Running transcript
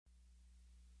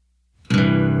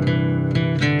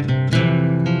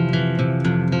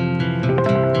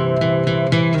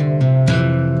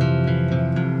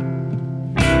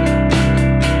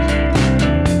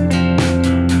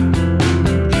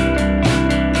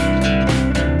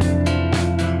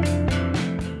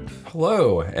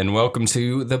and welcome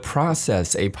to The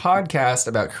Process, a podcast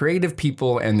about creative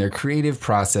people and their creative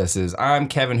processes. I'm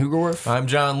Kevin Hugerworth. I'm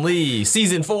John Lee.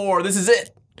 Season 4, this is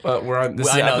it. We're on. This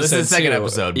is the second 2.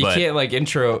 episode. You but can't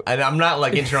intro. And I'm not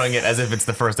introing it as if it's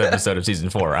the first episode of season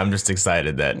 4. I'm just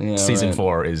excited that season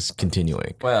 4 is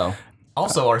continuing. Well.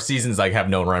 Also, our seasons have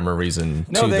no rhyme or reason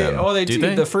to them. They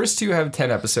do. The first 2 have 10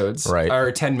 episodes, right?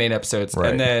 Or 10 main episodes, right.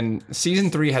 And then season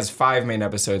 3 has 5 main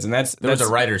episodes, and there was a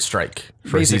writer's strike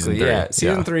for season 3. Yeah,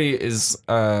 season 3 is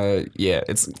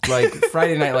it's like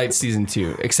Friday Night Lights season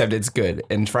 2, except it's good,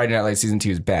 and Friday Night Lights season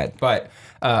 2 is bad. But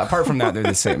apart from that, they're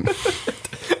the same.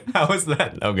 How is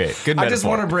that? Okay, good metaphor. I just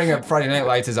want to bring up Friday Night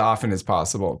Lights as often as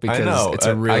possible because it's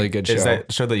a really good show. Is that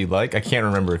a show that you like? I can't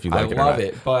remember if you like it or not. I love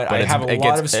it, but I have a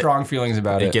lot of strong feelings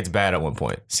about it. It gets bad at one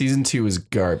point. Season 2 is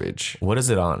garbage. What is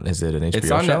it on? Is it an HBO show?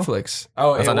 It's on Netflix.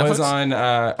 Oh, it was on...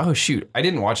 oh, shoot. I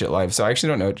didn't watch it live, so I actually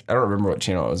don't know. I don't remember what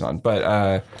channel it was on,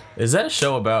 but... is that a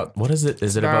show about... What is it?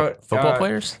 Is it about football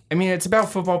players? I mean, it's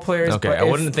about football players. Okay, I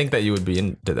wouldn't think that you would be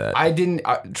into that. I didn't...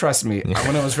 trust me.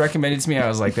 When it was recommended to me, I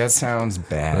was like, that sounds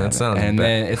bad. That sounds bad. And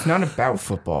then it's not about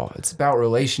football. It's about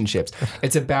relationships.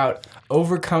 It's about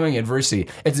overcoming adversity.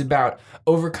 It's about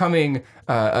overcoming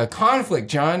a conflict,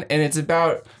 John. And it's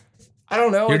about... I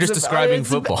don't know. You're just describing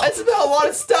football. It's about a lot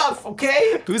of stuff,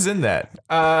 okay? Who's in that?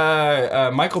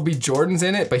 Michael B. Jordan's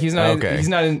in it, but he's not. He's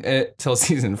not in it till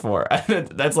season 4.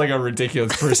 That's like a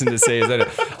ridiculous person to say is in it.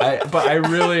 But I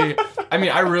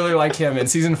really like him, and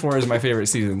season 4 is my favorite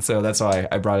season, so that's why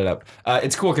I brought it up.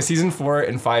 It's cool because season 4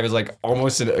 and 5 is like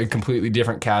almost a completely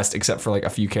different cast except for like a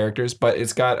few characters, but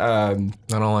it's got. I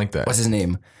don't like that. What's his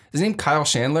name? His name Kyle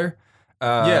Chandler.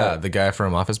 Yeah, the guy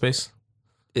from Office Space.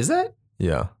 Is that?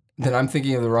 Yeah. Then I'm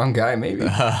thinking of the wrong guy, maybe.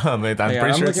 I'm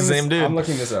pretty sure it's the same dude. I'm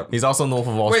looking this up. He's also in the Wolf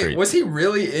of Wall Street. Wait, was he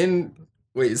really in...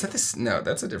 Wait, is that this? No,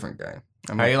 that's a different guy.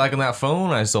 How you liking that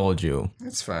phone I sold you?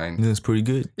 It's fine. It's pretty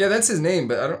good. Yeah, that's his name,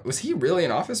 but I don't... Was he really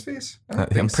in Office Space?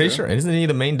 I'm pretty sure. Isn't he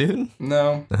the main dude?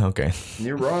 No. Okay.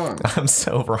 You're wrong. I'm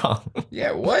so wrong.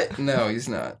 Yeah, what? No, he's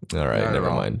not. All right,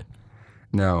 never mind.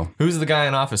 No. Who's the guy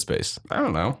in Office Space? I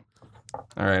don't know.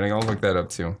 All right, I'll look that up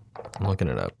too. I'm looking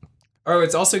it up. Oh,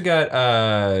 it's also got...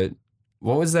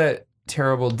 what was that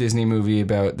terrible Disney movie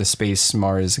about the Space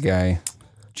Mars guy?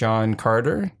 John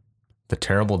Carter? The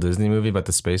terrible Disney movie about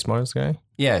the Space Mars guy?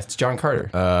 Yeah, it's John Carter.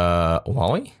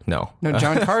 Wally? No. No,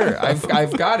 John Carter.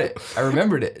 I've got it. I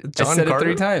remembered it. I said it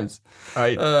 3 times.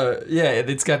 Right. Yeah,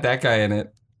 it's got that guy in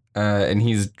it. And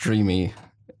he's dreamy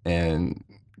and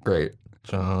great.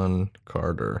 John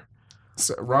Carter.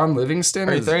 So Ron Livingston?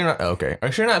 Are you okay. Are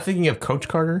you sure you're not thinking of Coach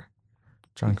Carter?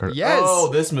 John Carter. Yes. Oh,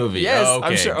 this movie. Yes, okay,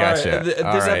 I'm sure. Gotcha. Right.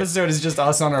 This episode is just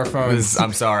us on our phones.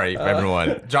 I'm sorry,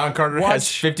 everyone. John Carter has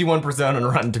 51% on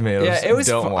Rotten Tomatoes. Yeah, it was.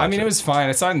 It was fine.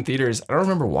 I saw it in theaters. I don't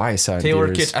remember why I saw it in Taylor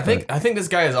theaters. Kitsch. I think this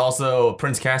guy is also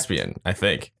Prince Caspian. I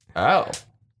think. Oh.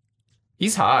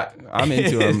 He's hot. I'm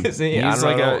into him.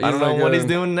 I don't know what he's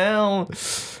doing now.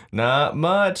 Not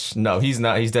much. No, he's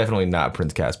not. He's definitely not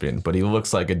Prince Caspian, but he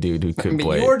looks like a dude who could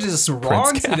play. You're just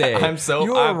wrong today. I'm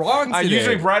wrong today. I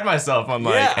usually pride myself on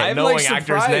knowing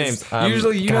actors' names.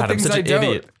 Usually you know things I don't.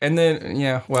 Idiot. And then,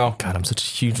 God, I'm such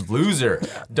a huge loser.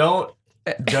 Don't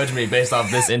judge me based off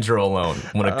this intro alone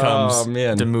when it comes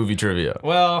to movie trivia.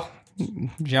 Well,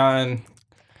 John.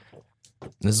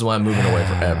 This is why I'm moving away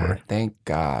forever. Thank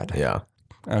God. Yeah.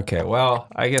 Okay, well,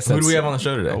 I guess Who do we have on the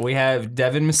show today? We have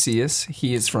Devin Macias.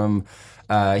 He is from,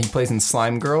 he plays in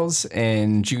Slime Girls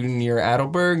and Junior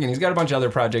Adelberg, and he's got a bunch of other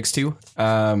projects too.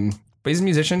 But he's a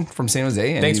musician from San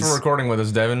Jose. And Thanks for recording with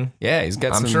us, Devin. Yeah, he's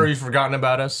got I'm sure you've forgotten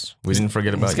about us. We didn't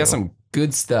forget about you. He's got some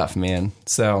good stuff, man.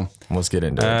 So let's get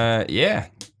into it. Yeah,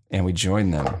 and we join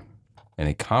them in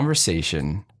a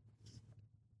conversation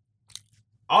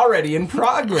already in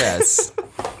progress.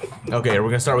 Okay, are we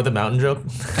gonna start with a mountain joke?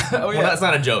 Oh yeah, well, that's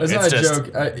not a joke. It's not a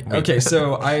joke. Okay,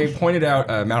 so I pointed out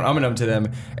Mount Umunum to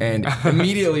them, and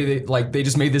immediately they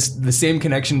just made the same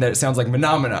connection that it sounds like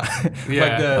Menomina,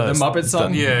 like the Muppet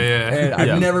song. Yeah. And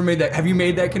I've never made that. Have you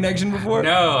made that connection before?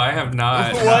 No, I have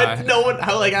not. What? No one.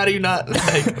 How do you not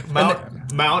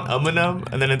Mount Umunum,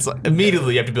 and then it's like,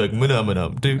 immediately you have to be like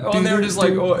Menomina. And they were just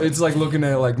like, it's like looking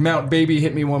at like Mount Baby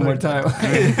Hit Me One More Time.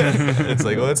 It's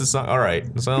like, it's a song. All right,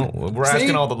 so we're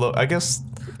asking all the. I guess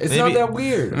it's not that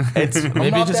weird. It's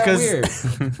maybe just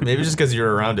because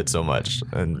you're around it so much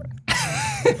and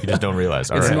you just don't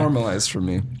realize. It's normalized for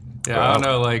me. Yeah, I don't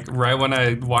know, like, right when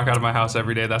I walk out of my house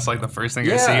every day, that's, like, the first thing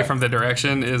I see from the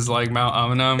direction is, like, Mount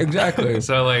Umunum. Exactly.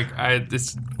 So, like,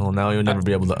 Well, now you'll never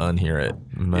be able to unhear it.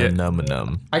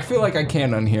 Menomina. I feel like I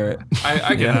can unhear it.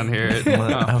 I can unhear it.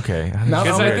 Okay.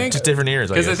 Because I think... Just different ears,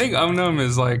 Because I think Umunum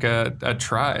is, like, a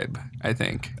tribe. I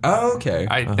think. Oh, okay.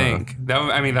 I think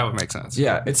that would make sense.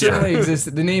 Yeah, it certainly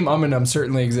existed. The name Uminum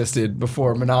certainly existed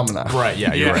before Menomina. Right.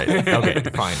 Yeah, you're right. Okay,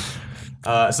 fine.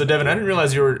 So Devin, I didn't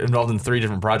realize you were involved in 3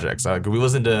 different projects. We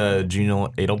listened to Junior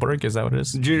Adelberg, is that what it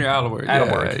is? Junior Adelberg.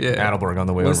 Adelberg on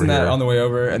the way over. Listen to that here. on the way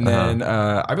over, and then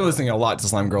I've been listening a lot to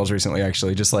Slime Girls recently.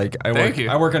 Actually, just like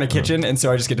I work in a kitchen, and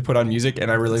so I just get to put on music, and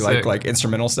I really like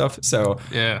instrumental stuff. So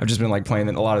I've just been like playing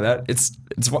a lot of that. It's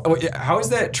how is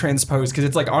that transposed? Because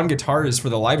it's like on guitars for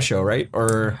the live show, right?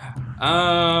 Or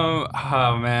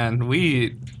oh man,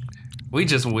 we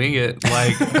just wing it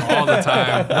like all the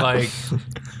time, like.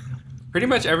 Pretty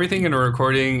much everything in a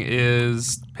recording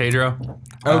is Pedro.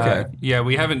 Okay. Yeah,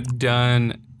 we haven't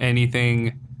done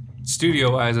anything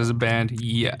studio-wise as a band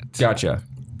yet. Gotcha.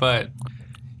 But,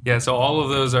 yeah, so all of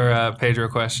those are Pedro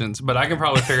questions. But I can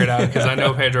probably figure it out because I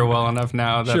know Pedro well enough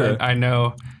now that I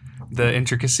know the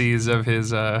intricacies of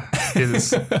his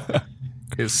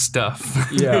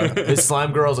stuff. Yeah. Is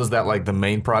Slime Girls, is that like the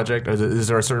main project? Or is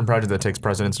there a certain project that takes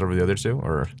precedence over the other two?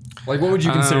 Or like, what would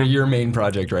you consider your main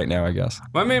project right now, I guess?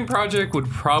 My main project would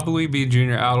probably be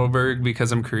Junior Adelberg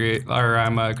because I'm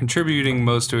contributing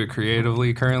most to it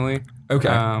creatively currently.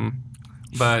 Okay.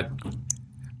 But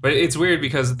it's weird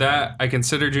because that I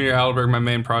consider Junior Adelberg my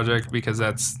main project because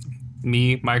that's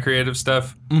my creative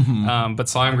stuff. Mm-hmm. But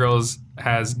Slime Girls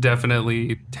has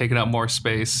definitely taken up more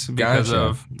space because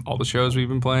of all the shows we've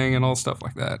been playing and all stuff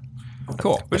like that.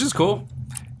 Cool. Which is cool.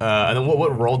 And then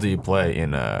what role do you play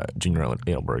in Junior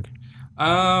Adelberg?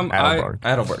 Adelberg.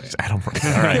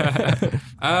 All right.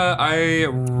 I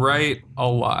write a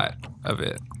lot of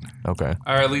it. Okay.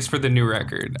 Or at least for the new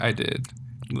record, I did.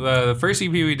 The first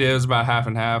EP we did was about half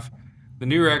and half. The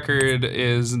new record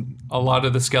is a lot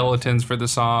of the skeletons for the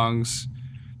songs.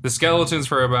 The skeletons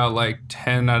for about like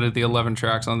 10 out of the 11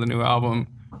 tracks on the new album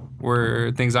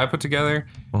were things I put together.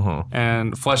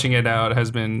 And fleshing it out has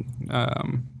been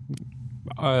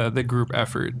the group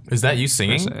effort. Is that you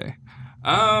singing?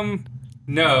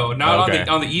 No, not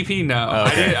on the EP. No,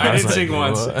 Okay. I did sing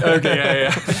once. Okay, yeah.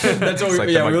 That's what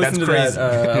we listened to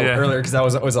that earlier because that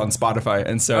was on Spotify,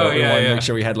 and so we wanted to make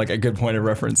sure we had like a good point of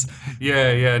reference.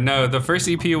 Yeah. No, the first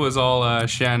EP was all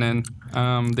Shannon,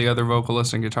 the other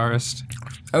vocalist and guitarist.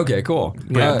 Okay, cool.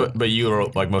 But you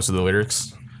wrote like most of the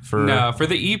lyrics. No, for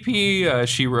the EP,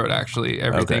 she wrote actually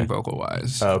everything vocal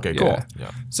wise. Oh, okay, cool.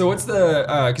 Yeah. So what's the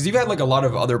because you've had like a lot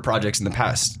of other projects in the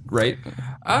past, right?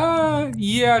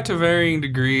 Yeah, to varying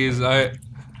degrees. I've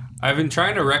been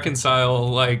trying to reconcile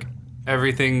like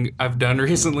everything I've done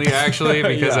recently, actually,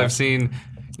 because I've seen,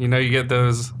 you get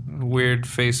those weird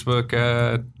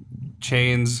Facebook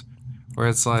chains where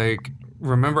it's like,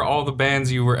 remember all the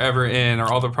bands you were ever in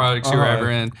or all the projects you were ever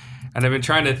in. And I've been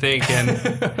trying to think,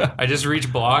 and I just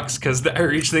reach blocks because I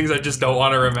reach things I just don't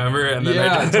want to remember, and then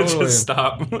I just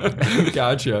stop.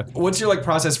 Gotcha. What's your like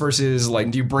process versus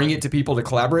like, do you bring it to people to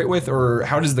collaborate with, or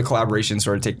how does the collaboration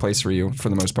sort of take place for you for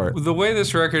the most part? The way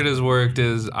this record has worked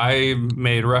is I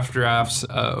made rough drafts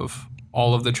of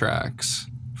all of the tracks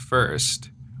first,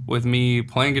 with me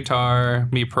playing guitar,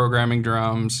 me programming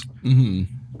drums.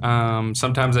 Mm-hmm.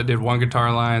 Sometimes I did one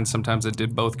guitar line, sometimes I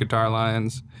did both guitar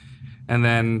lines. And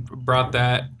then brought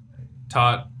that,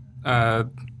 taught the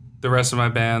rest of my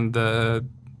band the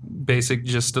basic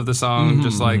gist of the song,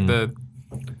 just like the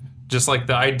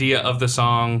idea of the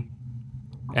song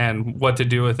and what to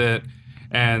do with it.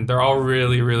 And they're all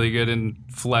really, really good in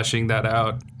fleshing that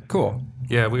out. Cool.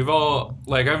 Yeah,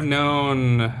 I've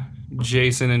known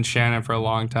Jason and Shannon for a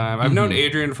long time. I've known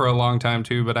Adrian for a long time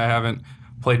too, but I haven't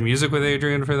played music with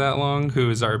Adrian for that long, who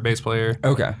is our bass player.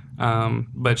 Okay.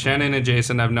 But Shannon and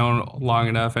Jason I've known long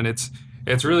enough, and it's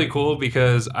really cool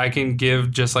because I can give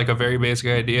just like a very basic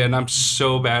idea, and I'm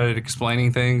so bad at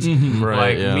explaining things.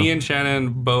 Right, me and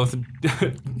Shannon both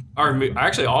are,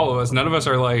 actually all of us, none of us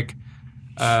are like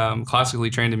classically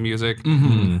trained in music.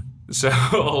 So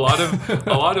a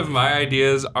lot of my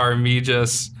ideas are me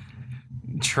just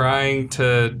trying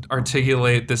to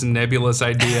articulate this nebulous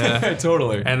idea.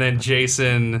 Totally. And then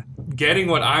Jason getting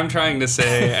what I'm trying to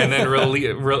say and then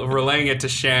relaying it to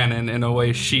Shannon in a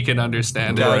way she can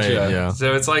understand it. Gotcha. Right, yeah.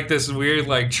 So it's like this weird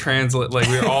like translate, like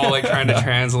we're all like trying to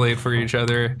translate for each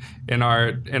other in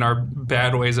our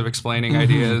bad ways of explaining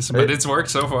ideas, but it's worked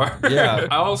so far. Yeah.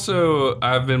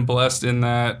 I've been blessed in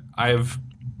that I've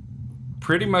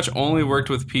pretty much only worked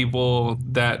with people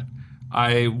that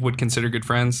I would consider good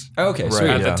friends. Okay, right, sweet.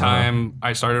 At the time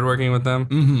I started working with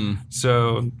them.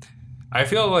 So I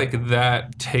feel like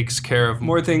that takes care of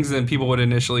more things than people would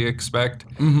initially expect.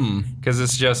 Because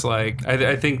it's just like,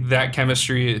 I think that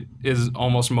chemistry is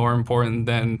almost more important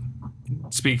than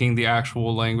speaking the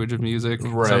actual language of music.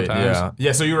 Right. Sometimes.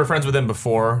 Yeah. So you were friends with him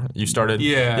before you started.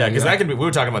 Yeah. Yeah. Because that can be. We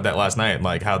were talking about that last night,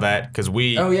 like how that because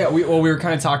we. Oh yeah. We were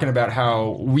kind of talking about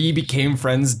how we became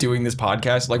friends doing this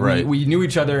podcast. Like we knew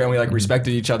each other and we like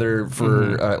respected each other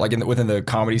for like within the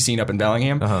comedy scene up in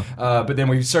Bellingham. But then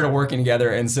we started working together,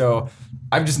 and so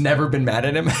I've just never been mad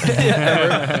at him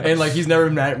ever. And like he's never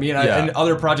been mad at me. And, and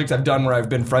other projects I've done where I've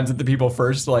been friends with the people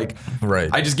first, like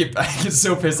I get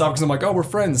so pissed off because I'm like, oh, we're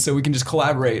friends, so we can just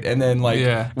collaborate. And then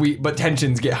like but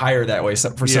tensions get higher that way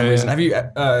for some reason. Have you?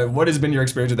 What has been your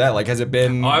experience with that? Like, has it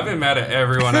been? Oh, I've been mad at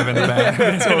everyone I've been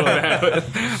mad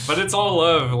with, but it's all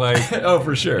love. Like, oh,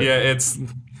 for sure. Yeah, it's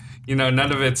none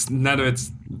of it's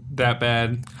that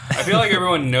bad. I feel like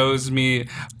everyone knows me.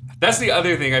 That's the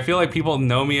other thing. I feel like people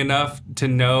know me enough to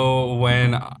know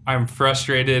when I'm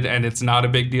frustrated and it's not a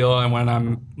big deal, and when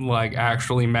I'm like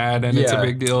actually mad and it's a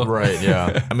big deal. Right.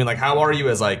 Yeah. I mean, like, how are you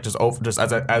as like just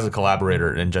as a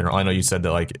collaborator in general? I know you said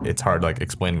that like it's hard like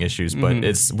explaining issues, but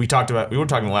we were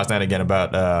talking last night again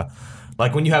about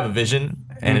like when you have a vision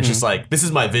and it's just like, this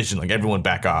is my vision, like everyone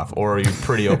back off, or are you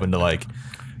pretty open to like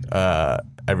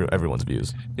everyone's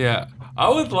views? Yeah. I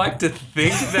would like to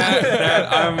think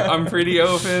that I'm pretty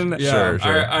open. Yeah,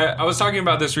 sure. I was talking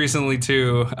about this recently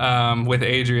too with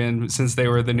Adrian, since they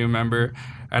were the new member,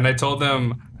 and I told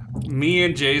them me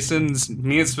and Jason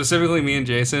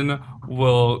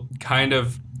will kind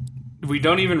of, we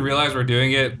don't even realize we're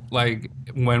doing it like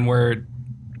when we're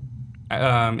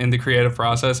in the creative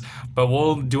process, but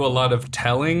we'll do a lot of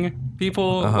telling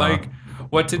people like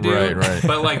what to do, right.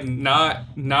 but like not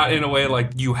in a way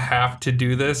like you have to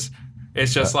do this.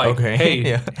 It's just like,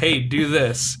 hey, do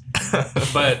this,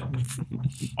 but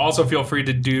also feel free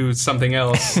to do something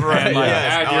else, and like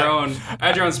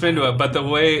add your own spin to it. But the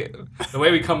way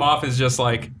we come off is just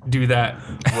like, do that.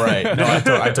 Right. No,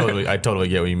 I totally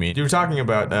get what you mean. You were talking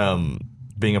about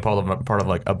being a part of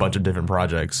like a bunch of different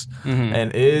projects,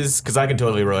 and because I can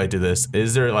totally relate to this.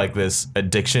 Is there like this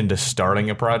addiction to starting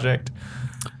a project?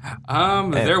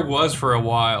 There was for a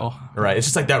while. Right. It's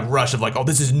just like that rush of like, oh,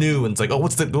 this is new, and it's like, oh,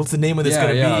 what's the name of this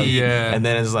gonna be? Yeah. And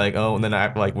then it's like, oh, and then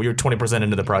you're 20%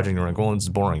 into the project and you're like, well, it's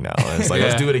boring now. And it's like,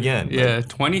 let's do it again. Yeah.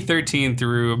 2013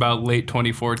 through about late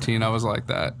 2014, I was like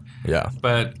that. Yeah.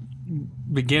 But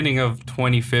beginning of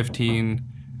 2015,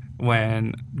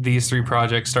 when these three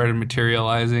projects started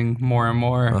materializing more and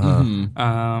more,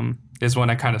 is when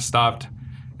I kind of stopped,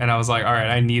 and I was like, all right,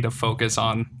 I need to focus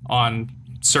on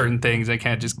certain things. I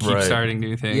can't just keep starting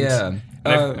new things. Yeah.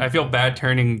 I feel bad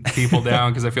turning people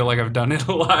down because I feel like I've done it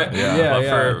a lot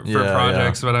for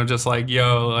projects, but I'm just like,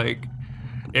 yo, like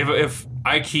if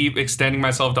I keep extending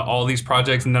myself to all these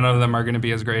projects, none of them are going to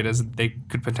be as great as they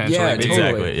could potentially be.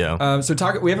 Exactly. Yeah. So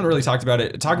we haven't really talked about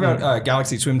it. Talk about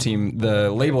Galaxy Swim Team,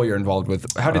 the label you're involved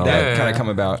with. How did that kind of come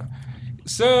about?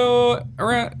 So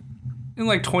in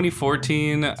like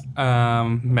 2014, met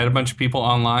a bunch of people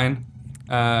online.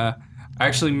 I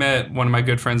actually met one of my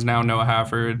good friends now, Noah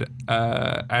Hafford,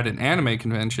 at an anime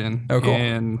convention. Oh, cool.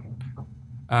 In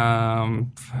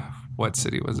what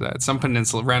city was that? Some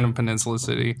random peninsula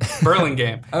city.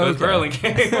 Burlingame. It was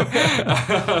Burlingame.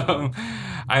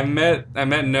 I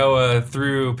met Noah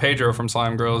through Pedro from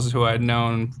Slime Girls, who I'd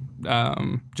known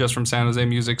just from San Jose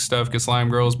music stuff, because Slime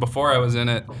Girls, before I was in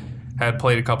it, had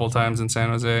played a couple times in San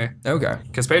Jose. Okay.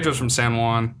 Because Pedro's from San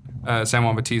Juan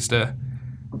Bautista.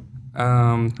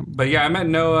 But yeah, I met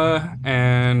Noah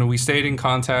and we stayed in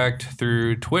contact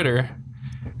through Twitter,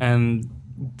 and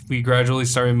we gradually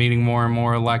started meeting more and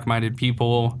more like-minded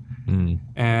people.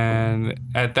 And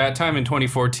at that time in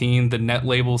 2014, the net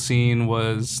label scene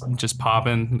was just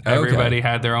popping. Everybody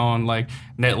had their own like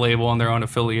net label and their own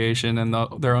affiliation and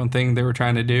their own thing they were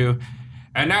trying to do.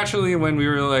 And naturally, when we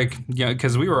were like,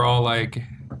 because we were all like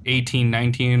 18,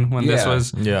 19 when this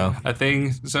was a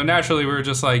thing. So naturally, we were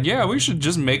just like, yeah, we should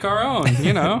just make our own,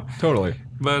 Totally.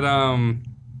 But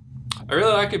I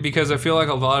really like it because I feel like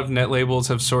a lot of net labels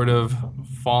have sort of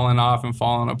fallen off and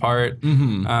fallen apart.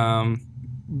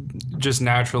 Just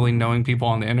naturally knowing people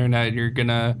on the internet, you're going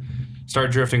to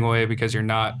start drifting away because you're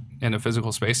not in a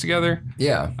physical space together.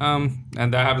 Yeah.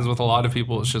 And that happens with a lot of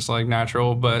people. It's just like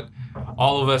natural. But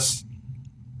all of us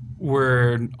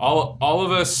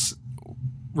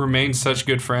remained such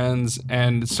good friends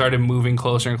and started moving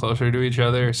closer and closer to each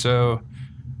other. So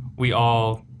we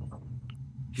all,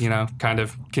 kind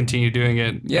of continue doing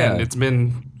it. Yeah. And it's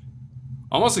been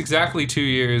almost exactly 2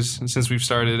 years since we've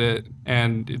started it,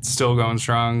 and it's still going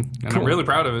strong. And I'm really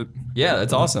proud of it. Yeah,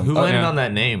 that's awesome. Who landed on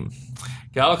that name?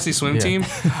 Galaxy Swim Team.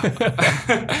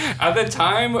 At the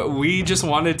time, we just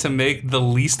wanted to make the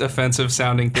least offensive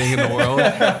sounding thing in the world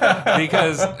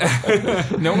because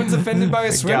no one's offended by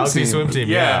a Galaxy Swim Team.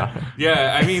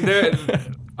 Yeah. I mean,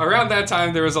 around that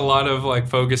time, there was a lot of like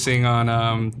focusing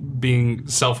on being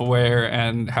self-aware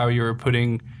and how you were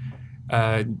putting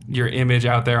your image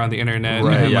out there on the internet.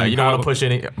 Right. And, yeah. like, You don't want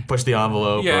to push the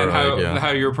envelope. Yeah. Or, and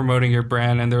how you're promoting your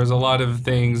brand, and there was a lot of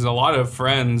things, a lot of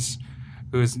friends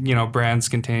whose brands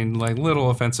contained like little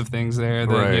offensive things there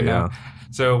that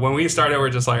So when we started, we're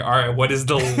just like, all right, what is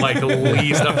the like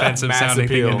least offensive sounding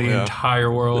thing in the entire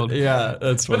world? Yeah,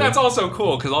 that's funny. But that's also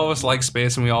cool because all of us like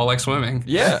space and we all like swimming.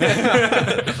 Yeah.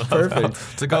 Perfect.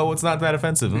 It's like, oh, it's not that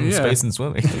offensive. Space and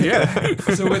swimming. Yeah.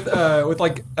 So with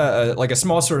like a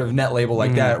small sort of net label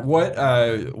like that,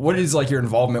 what is like your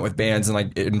involvement with bands and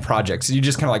like in projects? Do you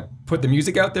just kind of like put the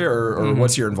music out there, or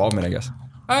what's your involvement, I guess?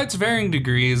 It's varying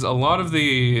degrees. A lot of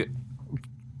the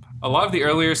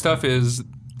earlier stuff is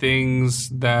things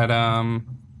that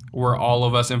were all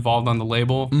of us involved on the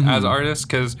label as artists,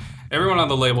 because everyone on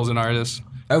the label is an artist.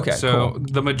 Okay, so cool.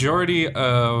 The majority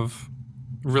of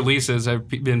releases have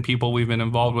been people we've been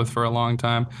involved with for a long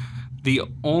time. The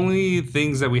only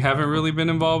things that we haven't really been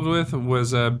involved with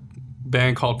was a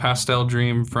band called Pastel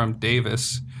Dream from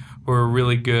Davis, who were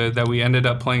really good, that we ended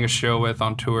up playing a show with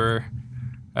on tour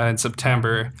in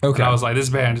September. Okay. And I was like, this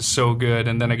band is so good,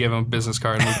 and then I gave them a business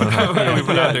card and we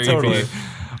put out their EP.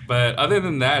 But other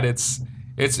than that, it's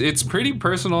pretty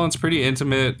personal. It's pretty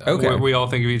intimate. Okay. We all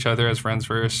think of each other as friends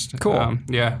first. Cool.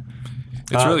 Yeah.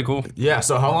 It's really cool. Yeah.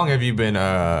 So how long have you been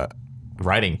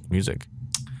writing music?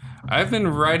 I've been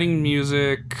writing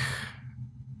music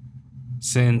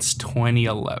since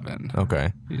 2011.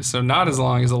 Okay. So not as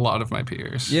long as a lot of my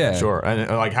peers. Yeah. Sure.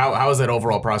 And like, how has that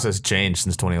overall process changed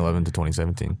since 2011 to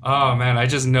 2017? Oh man, I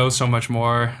just know so much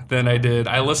more than I did.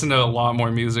 I listened to a lot more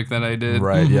music than I did.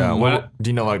 Right. Yeah. Do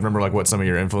you know, like, remember like what some of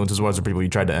your influences was, or people you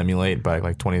tried to emulate by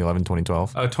like 2011,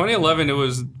 2012? 2011, it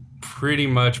was pretty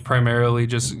much primarily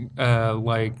just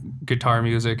like guitar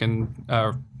music and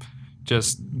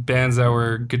just bands that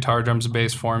were guitar, drums,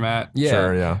 bass format. Yeah.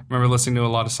 Sure, yeah. I remember listening to a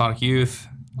lot of Sonic Youth,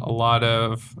 a lot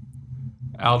of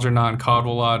Algernon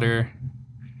Cadwallader,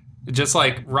 just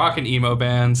like rock and emo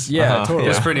bands. Yeah, totally.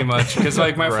 Just pretty much. Because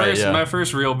like my Right, my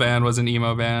first real band was an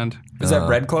emo band. Is that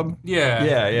Bread Club? Yeah.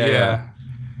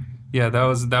 Yeah, that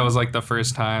was like the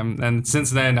first time. And since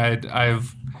then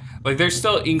I've like, there's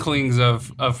still inklings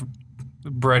of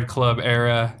Bread Club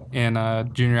era in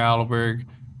Junior Heidelberg,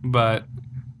 but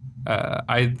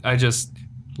I just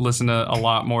listen to a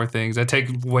lot more things. I take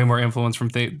way more influence from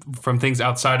things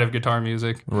outside of guitar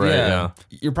music. Right. Yeah.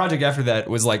 Your project after that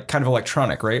was like kind of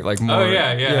electronic, right? Like more. Oh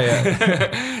yeah.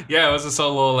 Yeah, it was a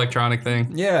solo electronic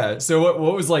thing. Yeah. So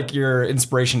what was like your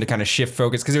inspiration to kind of shift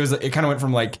focus? Because it kind of went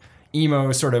from like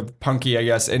emo, sort of punky, I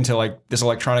guess, into like this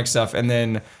electronic stuff. And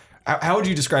then how would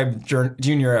you describe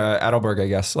Junior Heidelberg, I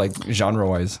guess, like genre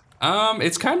wise?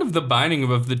 It's kind of the binding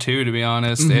of the two, to be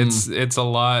honest. It's a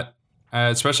lot,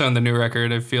 especially on the new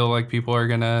record. I feel like people are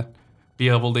gonna be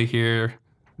able to hear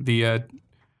the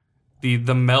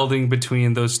melding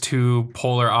between those two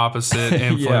polar opposite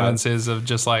influences of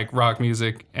just like rock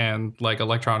music and like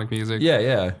electronic music.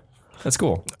 Yeah. That's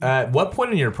cool. At what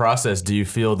point in your process do you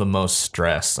feel the most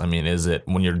stress? I mean, is it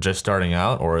when you're just starting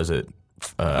out, or is it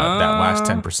that last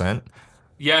 10%?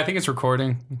 Yeah, I think it's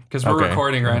recording, because we're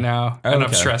recording right now, and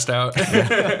I'm stressed out.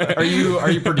 Are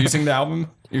you producing the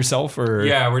album yourself, or?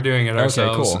 Yeah, we're doing it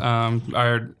ourselves.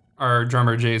 Cool. Our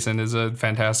drummer Jason is a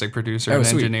fantastic producer and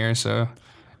engineer,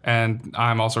 and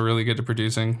I'm also really good at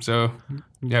producing. So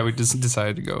yeah, we just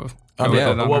decided to go.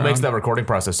 What makes that recording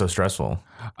process so stressful?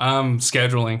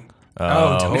 Scheduling.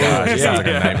 Oh, totally. Gosh, it sounds like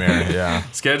a nightmare. Yeah.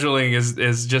 Scheduling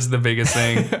is just the biggest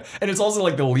thing. And it's also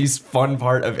like the least fun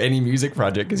part of any music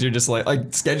project, because you're just like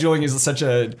scheduling is such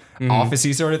a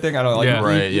officey sort of thing. I don't know. Like,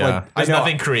 right. Yeah. Like, There's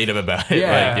nothing creative about it.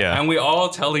 Yeah. And we all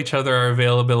tell each other our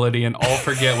availability and all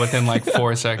forget within like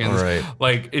 4 seconds. Right.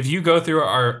 Like if you go through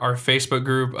our Facebook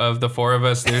group of the four of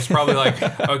us, there's probably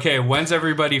like, okay, when's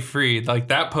everybody free? Like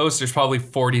that post, there's probably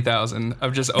 40,000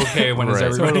 of just, okay, when is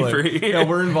everybody free? Yeah,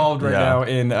 we're involved right now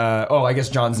in, I guess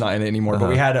John's not in it anymore, but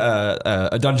we had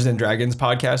a Dungeons and Dragons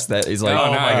podcast that is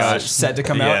like set to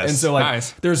come out. And so like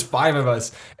there's 5 of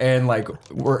us, and like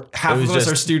we're half of us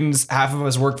are students, half of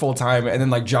us work full time, and then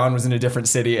like John was in a different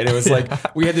city, and it was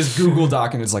like we had this Google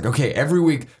Doc, and it's like, okay, every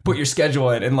week put your schedule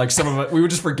in, and like some of us, we would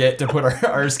just forget to put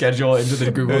our schedule into the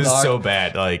Google Doc. It was so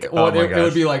bad. Like, well, it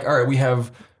would be like, all right, we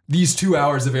have these 2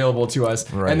 hours available to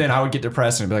us. Right. And then I would get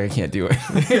depressed and be like, I can't do it.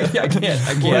 I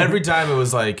can't. Well, every time it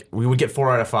was like we would get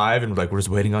 4 out of 5, and like we're just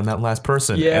waiting on that last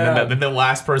person. Yeah. And then the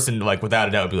last person, like without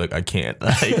a doubt, would be like, I can't.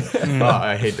 Like,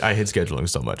 I hate scheduling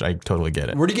so much. I totally get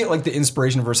it. Where do you get like the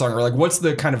inspiration for a song, or like what's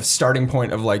the kind of starting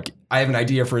point of like I have an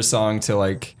idea for a song to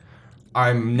like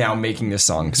I'm now making this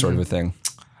song sort of a thing?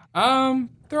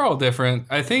 They're all different.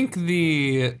 I think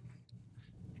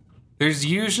there's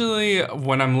usually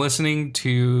when I'm listening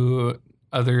to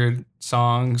other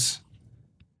songs,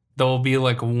 there'll be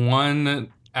like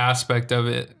one aspect of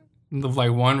it,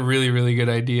 like one really, really good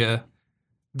idea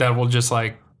that will just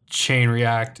like chain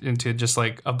react into just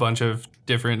like a bunch of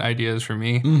different ideas for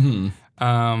me.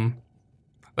 Mm-hmm.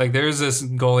 Like there's this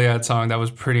Goliath song that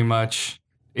was pretty much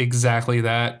exactly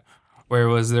that,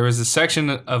 where there was a section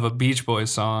of a Beach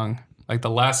Boys song. Like the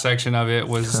last section of it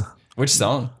was Which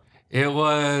song? It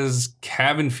was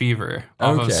Cabin Fever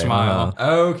off of Smile.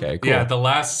 Okay, cool. Yeah, the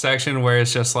last section where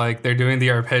it's just like they're doing the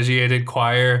arpeggiated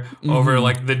choir over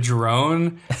like the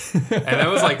drone. And that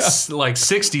was like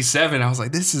 67. I was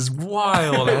like, this is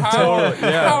wild.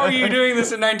 How are you doing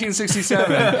this in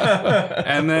 1967?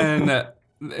 And then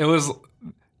it was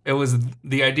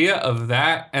the idea of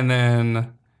that, and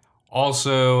then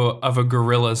also of a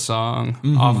Gorillaz song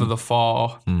off of The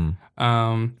Fall.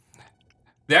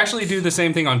 They actually do the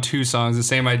same thing on 2 songs, the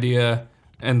same idea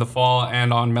in The Fall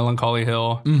and on Melancholy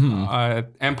Hill.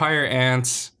 Empire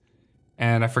Ants,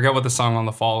 and I forget what the song on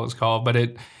The Fall is called, but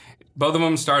both of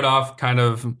them start off kind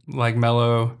of like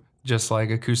mellow, just like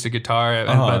acoustic guitar,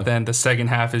 but then the second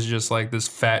half is just like this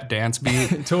fat dance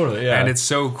beat. Totally, yeah. And it's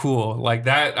so cool. Like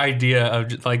that idea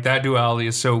of like that duality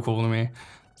is so cool to me.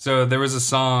 So there was a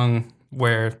song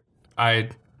where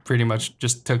I pretty much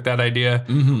just took that idea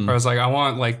where I was like, I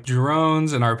want like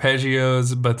drones and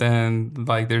arpeggios, but then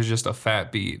like there's just a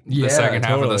fat beat the second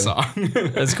half of the song.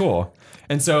 That's cool.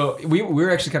 And so we were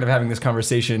actually kind of having this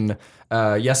conversation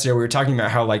yesterday. We were talking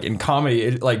about how like in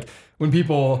comedy, like when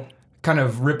people kind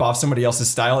of rip off somebody else's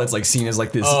style, it's like seen as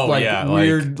like this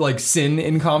weird like sin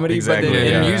in comedy. Exactly, but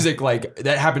then in music, like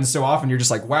that happens so often. You're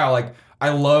just like, wow, like I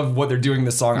love what they're doing in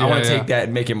the song. I want to take that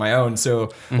and make it my own.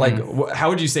 So like, how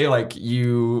would you say like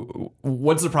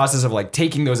what's the process of like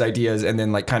taking those ideas and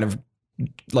then like kind of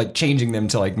like changing them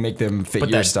to like make them fit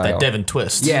your style? That Devin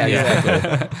twist. Yeah,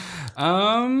 exactly.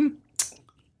 I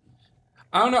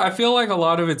don't know. I feel like a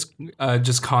lot of it's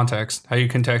just context, how you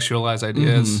contextualize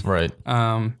ideas. Right.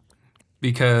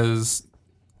 Because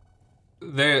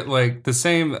they're like the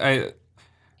same.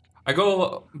 I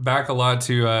go back a lot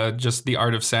to just the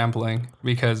art of sampling,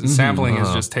 because sampling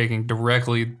is just taking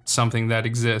directly something that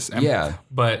exists.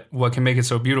 But what can make it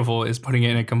so beautiful is putting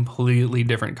it in a completely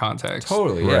different context.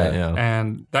 Totally. Right, Yeah.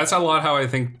 And that's a lot how I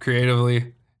think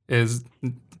creatively is,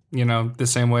 the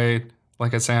same way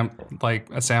like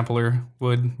a sampler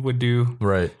would do.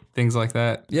 Right. Things like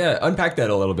that. Yeah, unpack that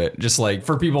a little bit. Just like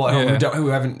for people at home who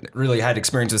haven't really had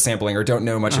experience with sampling or don't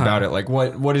know much about it, like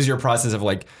what is your process of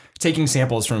like taking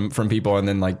samples from people and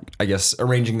then like I guess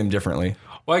arranging them differently?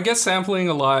 Well, I guess sampling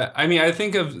a lot. I mean, I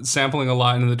think of sampling a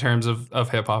lot in the terms of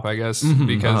hip hop, I guess,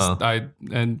 because I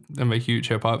am a huge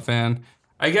hip hop fan.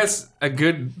 I guess a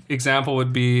good example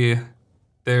would be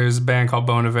there's a band called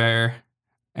Bon Iver,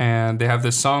 and they have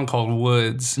this song called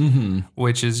Woods,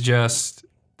 which is just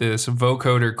this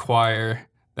vocoder choir,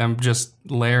 them just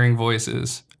layering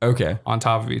voices on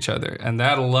top of each other. And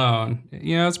that alone,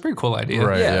 it's a pretty cool idea.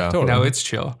 Right, yeah. Totally. It's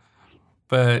chill.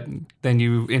 But then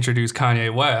you introduce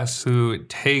Kanye West, who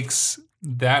takes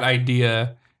that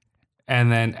idea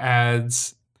and then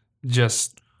adds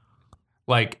just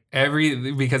like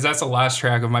because that's the last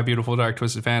track of My Beautiful Dark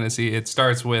Twisted Fantasy. It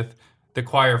starts with the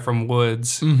choir from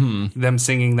Woods, them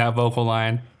singing that vocal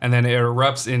line, and then it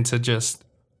erupts into just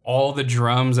all the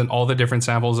drums and all the different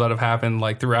samples that have happened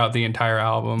like throughout the entire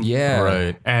album. Yeah.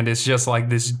 Right. And it's just like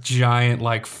this giant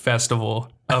like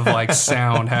festival of like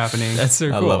sound happening. That's so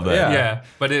cool. I love that. Yeah.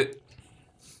 But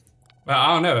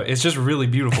I don't know. It's just really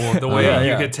beautiful the way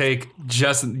you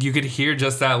could hear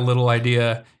just that little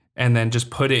idea and then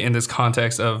just put it in this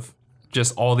context of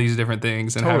just all these different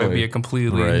things and have it be a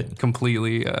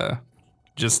completely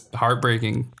just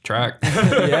heartbreaking track.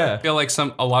 Yeah. I feel like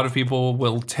a lot of people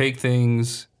will take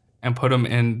things and put them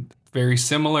in very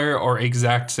similar or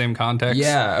exact same context.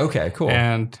 Yeah. Okay. Cool.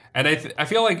 And I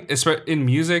feel like in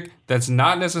music, that's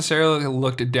not necessarily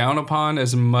looked down upon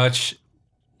as much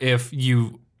if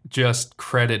you just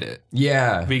credit it.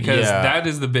 Yeah. Because that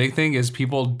is the big thing is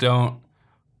people don't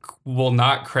will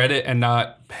not credit and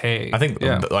not pay. I think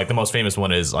like the most famous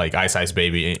one is like Ice Ice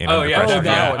Baby. Oh yeah,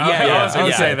 that one. I was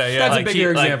gonna say that. Yeah, that's a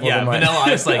bigger example. Yeah, than mine. Vanilla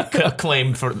Ice like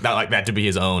claimed for that to be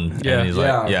his own. Yeah, and he's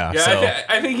like, So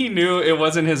I think he knew it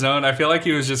wasn't his own. I feel like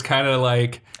he was just kind of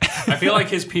like. I feel like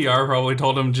his PR probably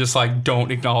told him just like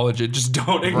don't acknowledge it, just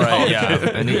don't acknowledge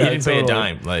it. And he didn't pay a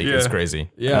dime. Like it's crazy.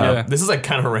 Yeah. This is like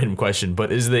kind of a random question,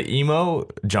 but is the emo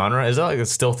genre is that like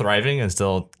it's still thriving and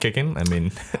still kicking? I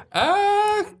mean,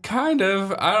 kind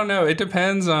of. I don't know. It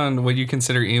depends on what you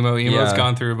consider emo. Emo's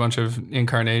gone through a bunch of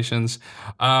incarnations.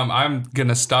 I'm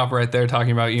gonna stop right there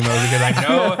talking about emo because I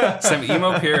know some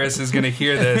emo purist is gonna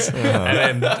hear this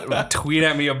and then tweet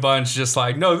at me a bunch, just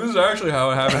like, no, this is actually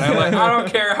how it happened. I'm like, I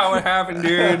don't care how it happened,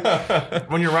 dude.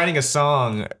 When you're writing a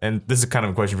song, and this is kind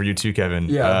of a question for you too, Kevin.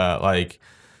 Yeah. Like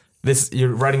this,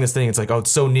 you're writing this thing. It's like, oh,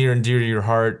 it's so near and dear to your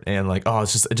heart, and like, oh,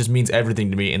 it just means everything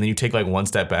to me. And then you take like one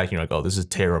step back, and you're like, oh, this is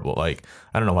terrible. Like,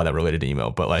 I don't know why that related to emo,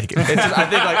 but like, it's just, I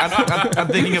think like I'm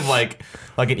thinking of like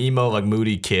an emo like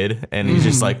moody kid, and he's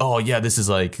just like, oh yeah, this is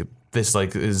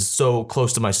so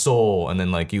close to my soul. And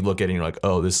then like you look at it and you're like,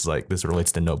 oh, this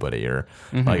relates to nobody, or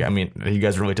like, I mean, you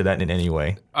guys relate to that in any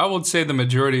way? I would say the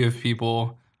majority of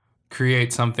people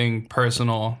create something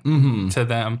personal to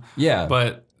them. Yeah.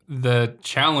 But the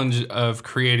challenge of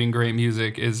creating great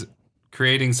music is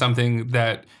creating something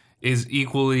that is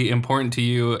equally important to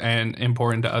you and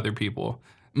important to other people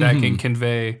that can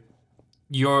convey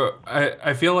your.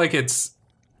 I feel like it's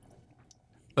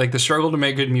like the struggle to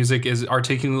make good music is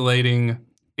articulating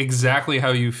exactly how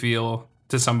you feel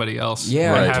to somebody else.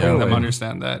 Yeah, and having them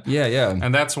understand that. Yeah, yeah.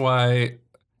 And that's why,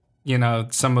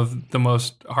 some of the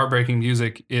most heartbreaking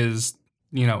music is,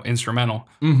 instrumental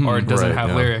or it doesn't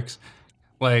have lyrics.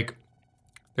 Like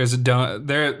there's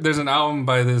an album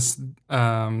by this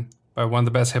by one of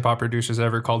the best hip hop producers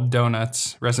ever called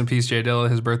Donuts. Rest in peace, Jay Dilla.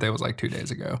 His birthday was like 2 days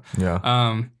ago.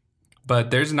 Yeah. But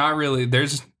there's not really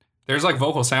there's like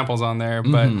vocal samples on there,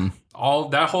 but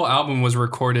that whole album was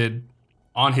recorded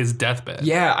on his deathbed.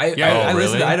 Yeah, I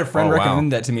listened to, I had a friend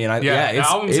recommend that to me, and the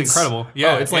album's incredible.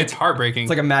 Yeah, it's heartbreaking. It's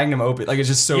like a magnum opus. Like it's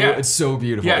just so it's so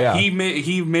beautiful. Yeah, he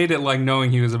made it like knowing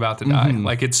he was about to die.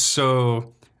 Like it's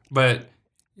so, but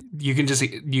you can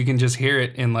just hear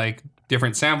it in like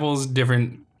different samples,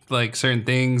 different like certain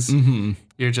things.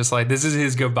 You're just like, this is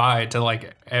his goodbye to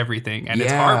like everything, and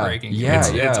it's heartbreaking.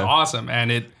 It's awesome,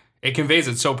 and it conveys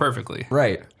it so perfectly.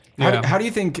 Right. How do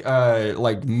you think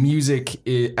like music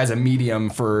as a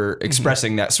medium for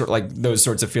expressing that sort like those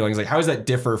sorts of feelings, like how does that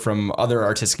differ from other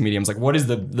artistic mediums? Like what is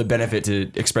the benefit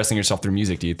to expressing yourself through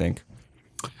music, do you think?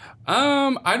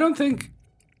 I don't think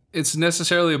it's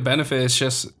necessarily a benefit. It's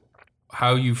just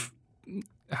how you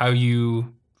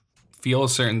feel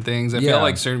certain things. I feel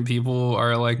like certain people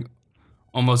are like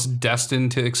almost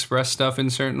destined to express stuff in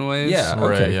certain ways. Yeah.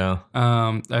 Okay. Right. Yeah.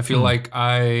 I feel like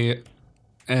I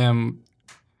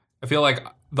feel like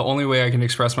the only way I can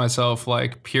express myself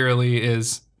like purely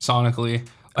is sonically.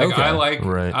 Like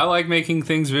I like making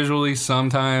things visually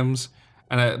sometimes,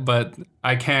 but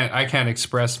I can't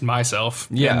express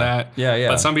myself in that. Yeah.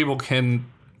 But some people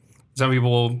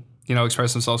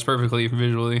express themselves perfectly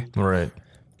visually. Right.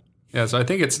 Yeah, so I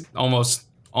think it's almost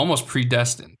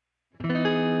predestined.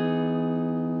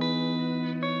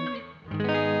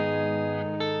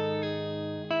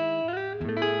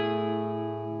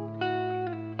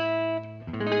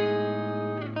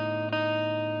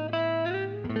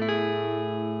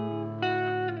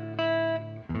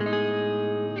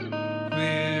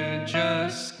 We're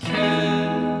just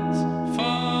kids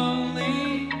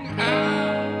falling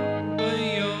out, but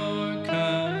you're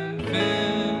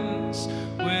convinced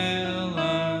we'll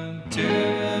undo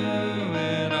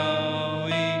it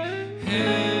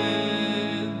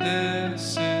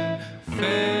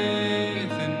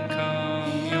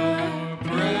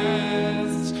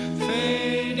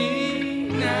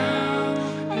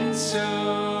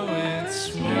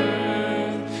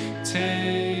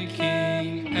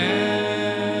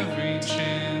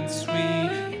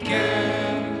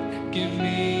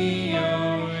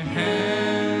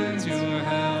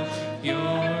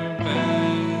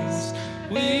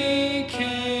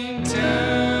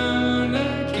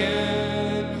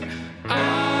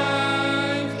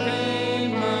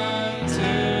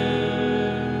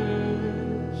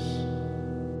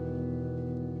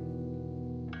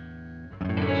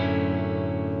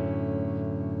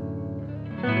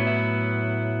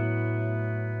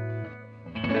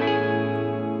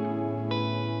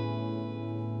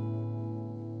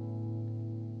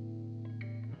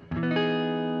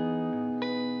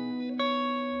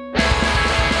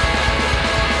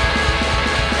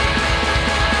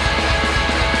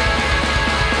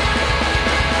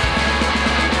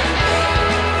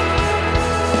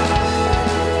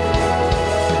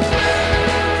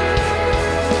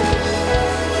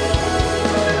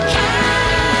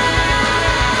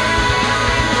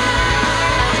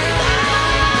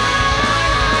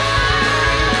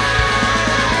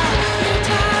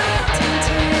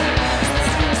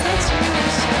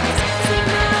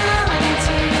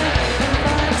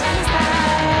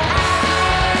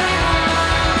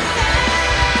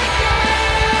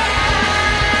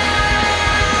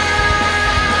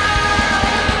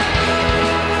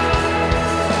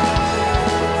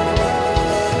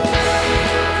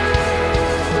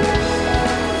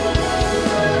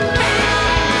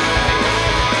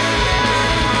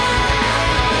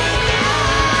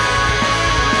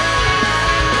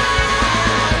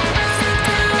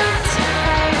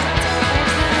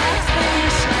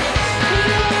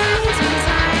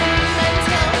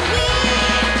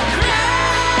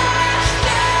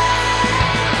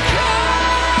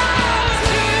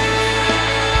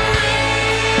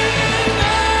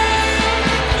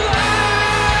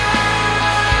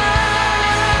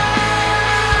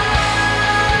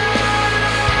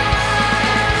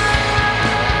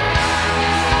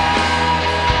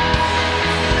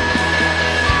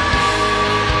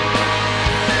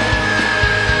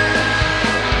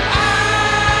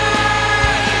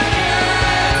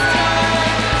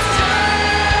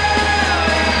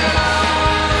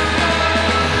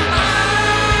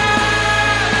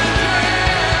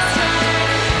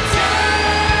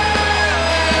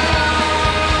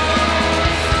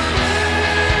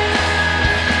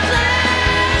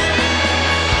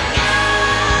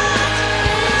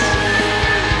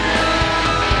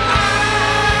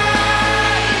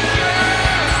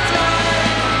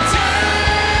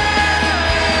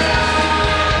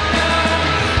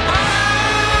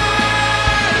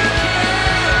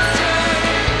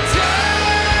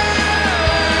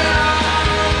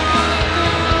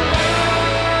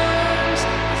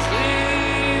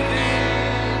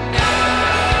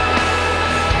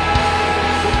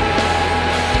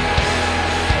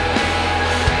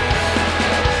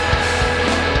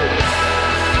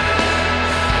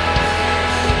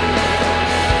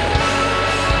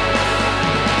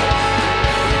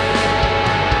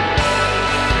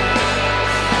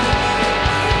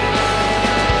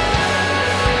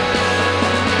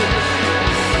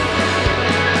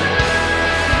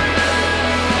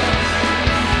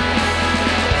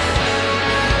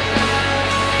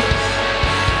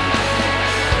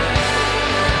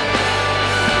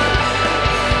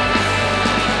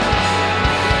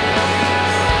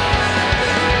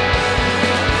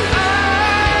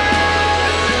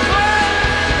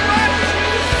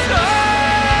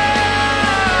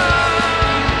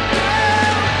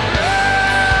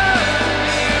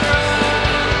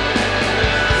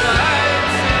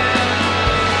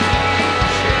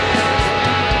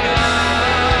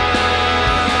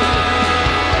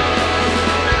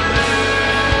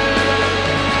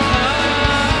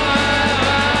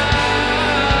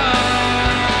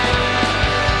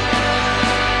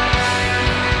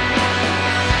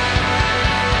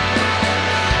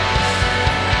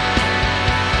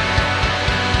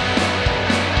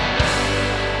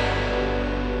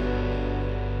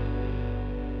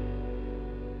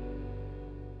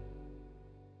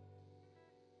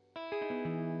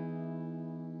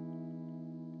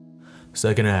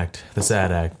Second act, the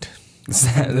sad act.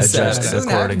 Adjust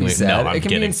accordingly. No, I'm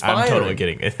kidding. I'm totally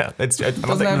kidding. It doesn't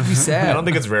have to be sad. I don't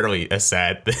think it's rarely a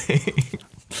sad thing.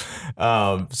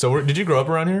 So did you grow up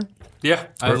around here? Yeah,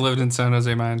 I've lived in San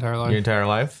Jose my entire life. Your entire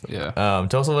life? Yeah.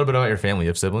 Tell us a little bit about your family. You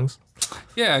have siblings?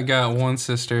 Yeah, I got one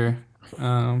sister.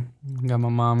 Got my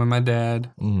mom and my dad.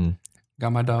 Mm-hmm.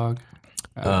 Got my dog.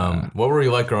 What were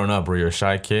you like growing up? Were you a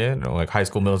shy kid, or like high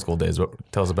school, middle school days?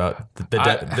 Tell us about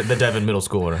the Devin middle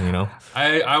schooler. You know,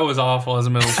 I was awful as a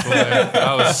middle schooler.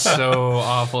 I was so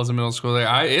awful as a middle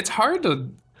schooler. It's hard to.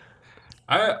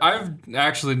 I've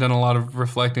actually done a lot of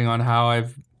reflecting on how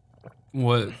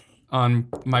on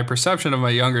my perception of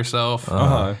my younger self.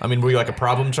 I mean, were you like a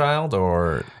problem child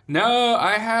or? No,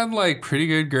 I had like pretty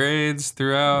good grades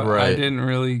throughout. Right. I didn't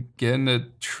really get into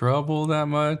trouble that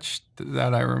much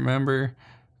that I remember.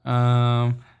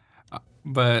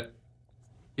 But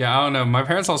yeah, I don't know. My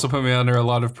parents also put me under a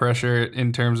lot of pressure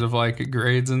in terms of like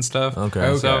grades and stuff.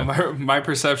 Okay. So my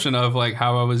perception of like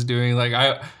how I was doing, like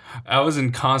I was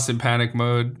in constant panic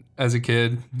mode as a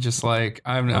kid. Just like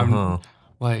I'm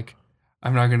like,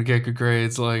 I'm not gonna get good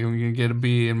grades. Like I'm gonna get a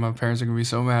B, and my parents are gonna be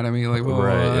so mad at me. Like, blah,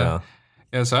 right, blah, yeah.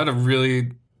 Yeah, so I had a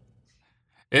really.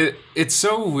 It's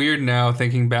so weird now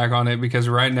thinking back on it because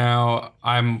right now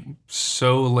I'm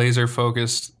so laser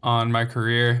focused on my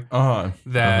career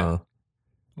that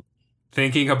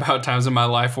thinking about times in my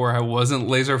life where I wasn't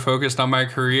laser focused on my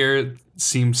career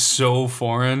seems so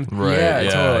foreign. Right. Yeah,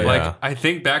 totally. Like I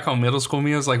think back on middle school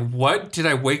me, I was like, what did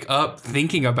I wake up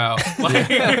thinking about? Like,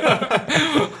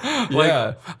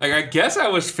 like I guess I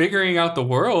was figuring out the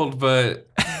world, but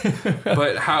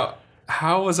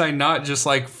how was I not just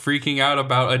like freaking out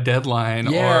about a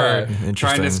deadline or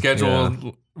trying to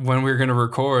schedule when we were going to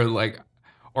record, like,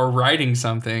 or writing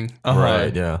something?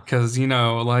 Right. Yeah. Because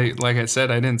like I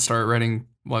said, I didn't start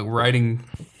writing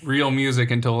real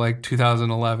music until like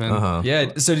 2011.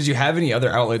 Yeah. So did you have any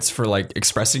other outlets for like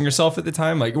expressing yourself at the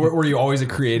time? Like, were you always a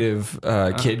creative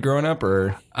kid growing up,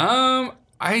 or?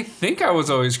 I think I was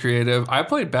always creative. I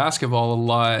played basketball a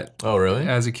lot. Oh, really?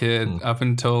 As a kid, up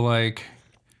until like.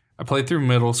 I played through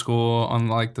middle school on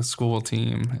like the school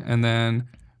team, and then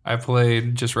I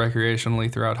played just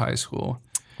recreationally throughout high school.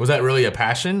 Was that really a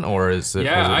passion, or is it?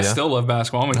 Yeah, I still love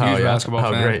basketball. I'm a huge basketball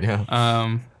fan. Oh, great!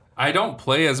 Yeah. I don't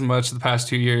play as much the past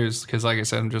 2 years because, like I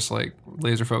said, I'm just like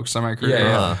laser focused on my career.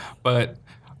 Yeah. But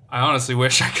I honestly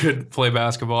wish I could play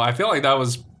basketball. I feel like that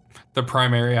was the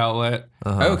primary outlet.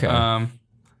 Okay.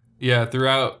 Yeah,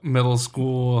 throughout middle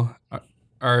school.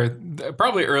 Or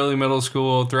probably early middle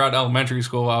school, throughout elementary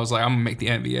school, I was like, I'm going to make the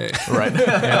NBA. Right.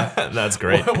 Yeah. That's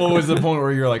great. What was the point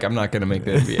where you're like, I'm not going to make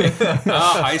the NBA?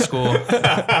 High school.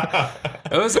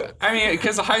 It was, I mean,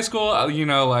 because high school, I'm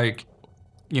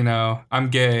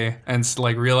gay. And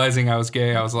like realizing I was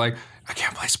gay, I was like, I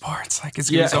can't play sports. Like, it's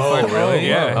going to be so fun. Really?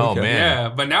 Yeah. Oh, man. Yeah.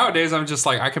 But nowadays, I'm just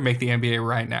like, I can make the NBA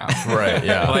right now. Right.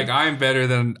 Yeah. Like, I'm better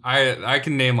than, I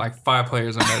can name like 5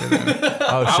 players I'm better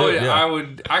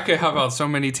than. I could help out so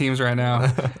many teams right now.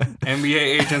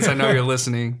 NBA agents, I know you're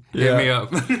listening. Hit me up.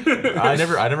 I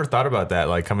never thought about that,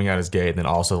 like coming out as gay, and then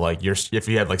also like if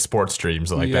you had like sports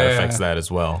streams, like that affects that as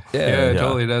well. Yeah, it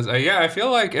totally does. I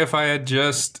feel like if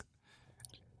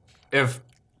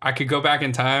I could go back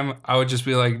in time, I would just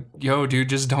be like, yo, dude,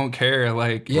 just don't care.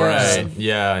 Like, right.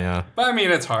 Yeah. But I mean,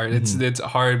 it's hard. It's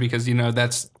hard because,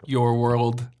 that's your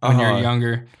world when you're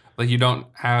younger. Like you don't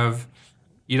have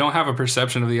a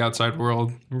perception of the outside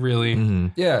world, really. Mm-hmm.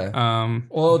 Yeah.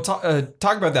 Well, talk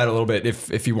about that a little bit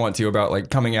if you want to, about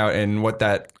like coming out and what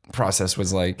that process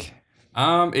was like.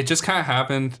 It just kind of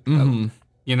happened.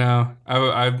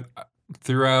 I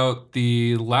throughout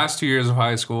the last 2 years of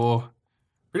high school,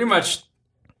 pretty much.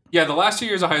 Yeah, the last 2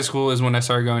 years of high school is when I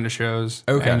started going to shows.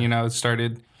 Okay. And,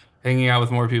 started hanging out with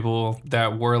more people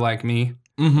that were like me.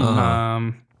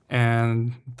 Mm-hmm.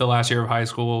 And the last year of high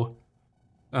school,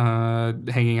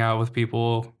 hanging out with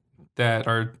people that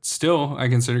are still, I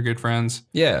consider, good friends.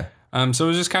 Yeah. So it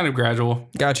was just kind of gradual.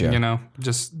 Gotcha.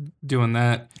 Just doing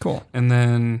that. Cool. And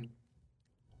then,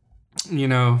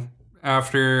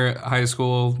 after high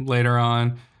school, later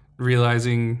on,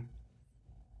 realizing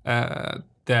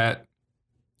that...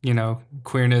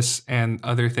 queerness and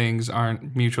other things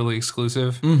aren't mutually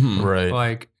exclusive. Mm-hmm. Right.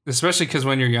 Like, especially because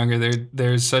when you're younger,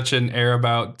 there's such an air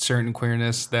about certain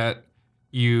queerness that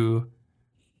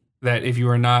if you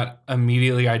are not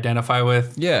immediately identify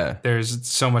with, there's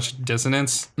so much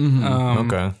dissonance.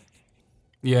 Mm-hmm. Okay.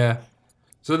 Yeah.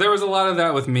 So there was a lot of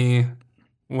that with me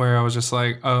where I was just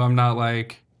like, oh, I'm not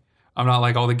like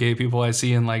all the gay people I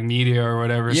see in like media or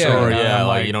whatever. Yeah. So,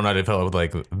 like you don't identify with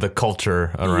like the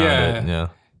culture around it. Yeah.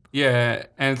 Yeah,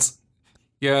 and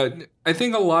Yeah, I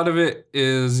think a lot of it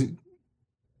is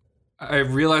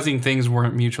realizing things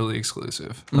weren't mutually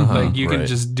exclusive. Like you can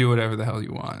just do whatever the hell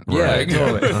you want. Yeah, Like,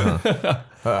 totally.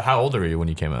 How old were you when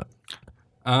you came out?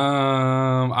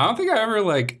 I don't think I ever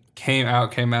like came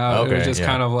out. Okay, It was just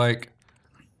kind of like,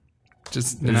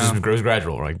 just It was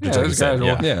gradual, right? Yeah, it was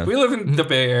gradual. Yeah. We live in the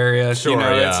Bay Area. Sure, you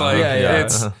know, yeah. it's like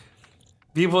it's Uh-huh.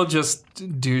 people just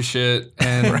do shit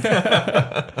and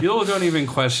people don't even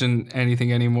question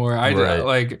anything anymore.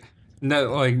 Like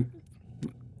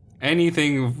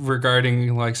anything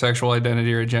regarding like sexual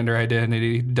identity or gender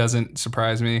identity doesn't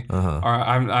surprise me.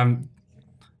 Or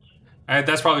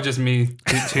that's probably just me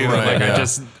too.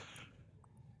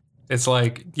 It's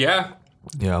like, yeah,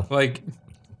 like,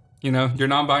 you know, you're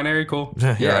non-binary, cool.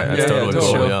 That's totally cool.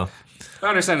 Sure. Yeah. I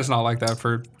understand it's not like that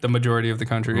for the majority of the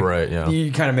country. Right. Yeah.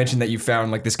 You kind of mentioned that you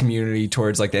found like this community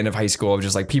towards like the end of high school of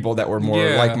just like people that were more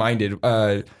Yeah. like-minded.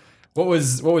 What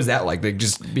was that like? Like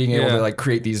just being able to like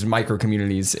create these micro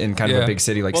communities in kind of a big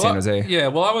city like San Jose.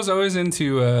 Well, I was always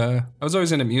into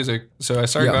music, so I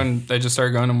just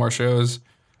started going to more shows,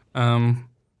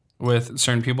 with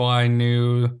certain people I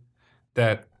knew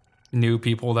that knew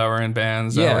people that were in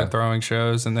bands that were throwing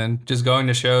shows, and then just going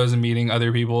to shows and meeting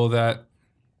other people that,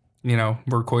 you know,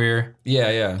 were queer.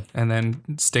 Yeah. And then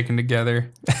sticking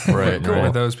together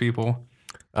with those people.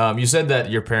 You said that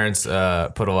your parents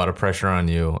put a lot of pressure on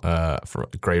you for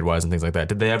grade-wise and things like that.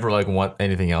 Did they ever like want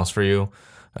anything else for you?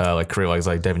 Like career-wise,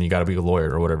 like Devin, you got to be a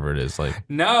lawyer or whatever it is. Like,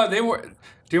 no, they were.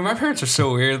 Dude, my parents are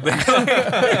so weird.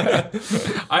 I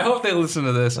hope they listen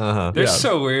to this. They're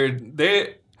so weird.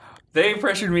 They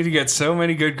pressured me to get so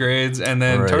many good grades, and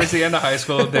then towards the end of high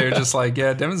school, they're just like,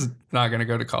 "Yeah, Devin's not gonna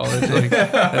go to college. Like,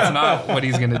 that's not what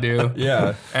he's gonna do."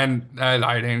 Yeah. And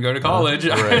I didn't go to college.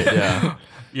 Yeah,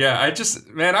 I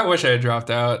wish I had dropped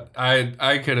out.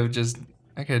 I could have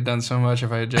done so much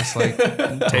if I had just like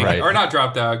taken or not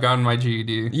dropped out, gotten my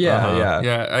GED.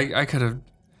 Yeah. I could have.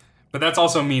 But that's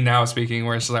also me now speaking,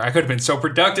 where it's like I could have been so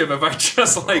productive if I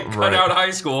just like cut out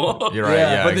high school. You're right.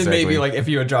 Yeah, but then maybe like if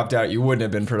you had dropped out, you wouldn't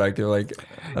have been productive. Like,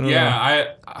 I don't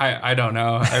know. I don't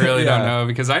know. I really don't know,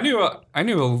 because I knew a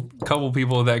couple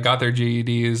people that got their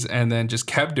GEDs and then just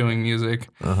kept doing music,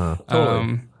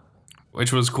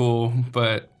 which was cool.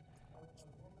 But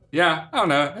yeah, I don't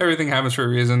know. Everything happens for a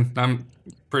reason. I'm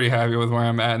pretty happy with where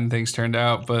I'm at and things turned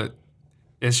out, but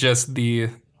it's just the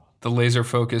laser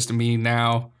focused me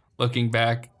now. Looking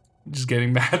back, just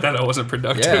getting mad that I wasn't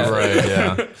productive. Yeah, right.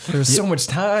 Yeah. There's so much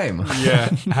time. Yeah.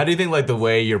 How do you think like the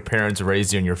way your parents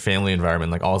raised you and your family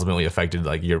environment like ultimately affected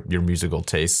like your musical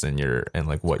tastes and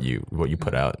like what you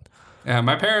put out? Yeah,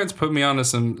 my parents put me onto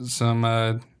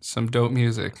some dope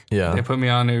music. Yeah. They put me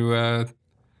onto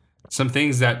some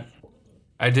things that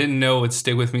I didn't know would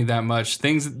stick with me that much.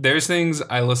 There's things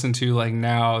I listen to like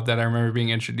now that I remember being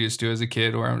introduced to as a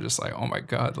kid where I'm just like, oh my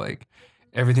God, like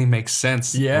everything makes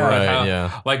sense. Yeah.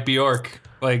 Right, like Bjork.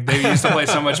 Like they used to play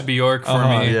so much Bjork for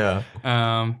me. Yeah.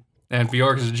 And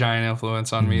Bjork is a giant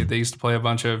influence on me. They used to play a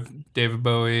bunch of David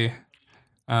Bowie.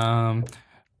 But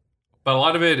a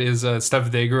lot of it is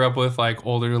stuff they grew up with, like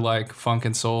older, like funk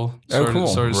and soul sort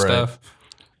of stuff.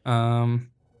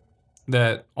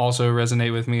 That also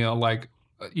resonate with me like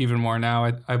even more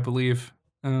now, I believe.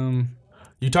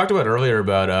 You talked about earlier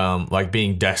about like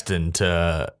being destined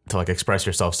to like express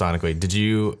yourself sonically. Did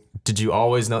you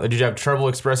always know? Did you have trouble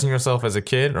expressing yourself as a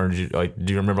kid, or do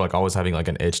you remember like always having like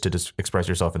an itch to just express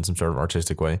yourself in some sort of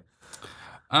artistic way?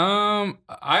 I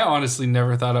honestly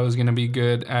never thought I was gonna be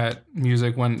good at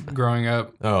music when growing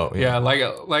up. Oh yeah, like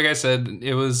I said,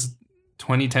 it was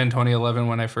 2010, 2011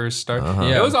 when I first started.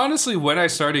 Yeah. It was honestly when I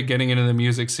started getting into the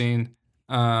music scene,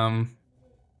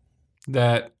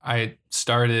 that I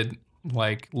started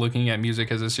like looking at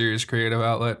music as a serious creative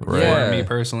outlet for me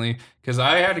personally, because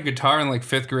I had a guitar in like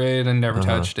 5th grade and never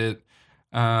touched it.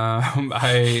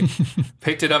 I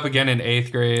picked it up again in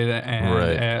 8th grade and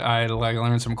I like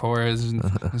learned some chords and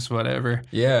just whatever.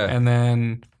 Yeah. And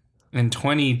then in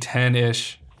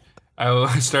 2010-ish,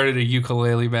 I started a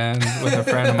ukulele band with a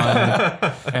friend of mine.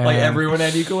 And like everyone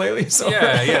had ukuleles?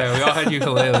 Yeah, we all had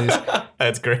ukuleles.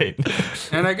 That's great.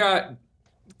 And I got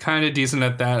kind of decent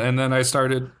at that, and then I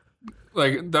started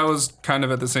like that was kind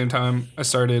of at the same time I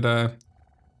started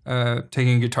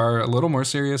taking guitar a little more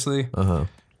seriously.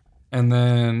 And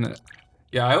then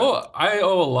I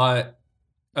owe a lot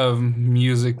of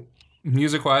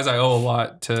music-wise, I owe a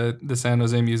lot to the San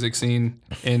Jose music scene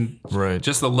and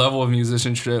just the level of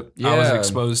musicianship I was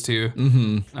exposed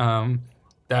to.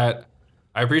 That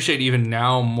I appreciate even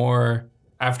now more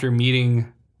after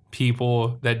meeting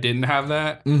people that didn't have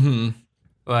that.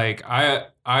 Like I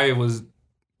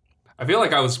feel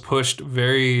like I was pushed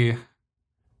very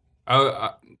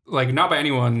like not by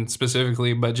anyone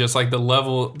specifically, but just like the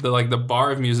level, the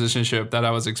bar of musicianship that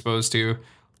I was exposed to,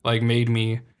 like made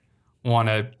me want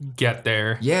to get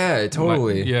there. Yeah,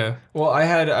 totally. Yeah. Well, I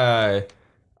had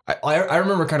I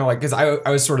remember kind of like, because I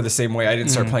was sort of the same way. I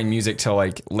didn't start playing music till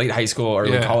like late high school or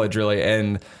early college, really,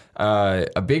 and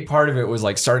a big part of it was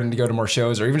like starting to go to more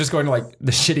shows, or even just going to like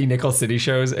the shitty Nickel City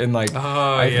shows, and like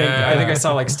I think I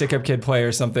saw like Stick Up Kid play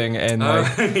or something, and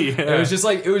like it was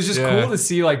just cool to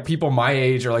see like people my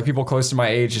age or like people close to my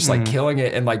age just like killing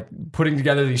it and like putting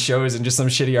together these shows in just some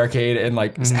shitty arcade and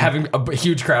like having a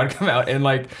huge crowd come out and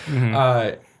like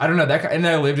I don't know that, and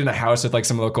then I lived in a house with like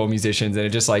some local musicians, and it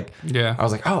just like I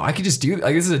was like, oh, I could just do,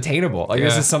 like, this is attainable, like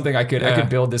this is something I could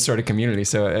build this sort of community.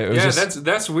 So it was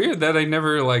that's weird that I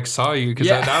never like saw you, because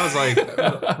that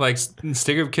was like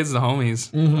Stick Up Kids, the homies.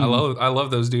 I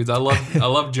love those dudes. I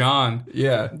love John.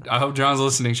 I hope John's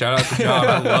listening. Shout out to John.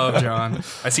 I love John.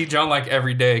 I see John like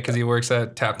every day because he works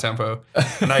at Tap Tempo,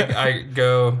 and I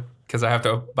go because I have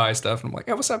to buy stuff, and I'm like,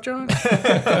 hey, what's up, John? Is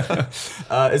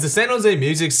the San Jose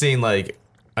music scene like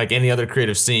any other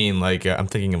creative scene? Like I'm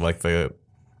thinking of like the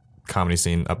comedy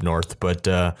scene up north, but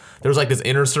there's like this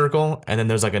inner circle, and then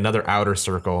there's like another outer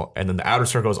circle, and then the outer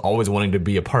circle is always wanting to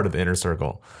be a part of the inner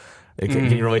circle.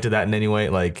 Can you relate to that in any way?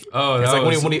 Like, it's like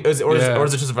or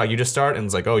is it just like you just start and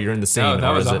it's like, oh, you're in the scene? No,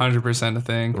 that was 100% a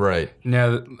thing. Right.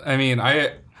 Yeah, I mean,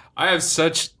 I have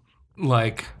such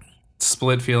like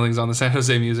split feelings on the San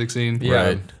Jose music scene.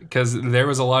 Right. Because there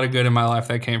was a lot of good in my life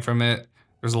that came from it.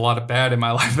 There's a lot of bad in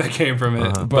my life that came from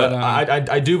it. But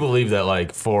I do believe that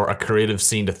like for a creative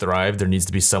scene to thrive, there needs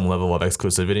to be some level of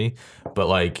exclusivity. But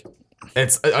like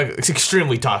it's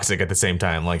extremely toxic at the same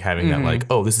time. Like having that like,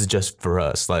 oh, this is just for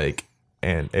us. Like,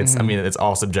 and it's I mean it's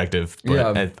all subjective,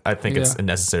 but I think it's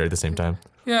necessary at the same time.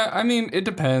 Yeah, I mean it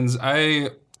depends. I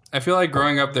feel like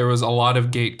growing up there was a lot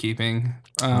of gatekeeping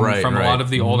from a lot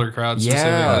of the older crowds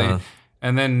specifically,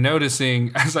 and then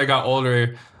noticing as I got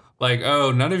older, like,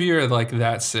 oh, none of you are like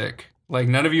that sick. Like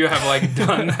none of you have like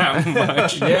done that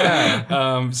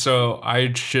much. So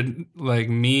I should, like,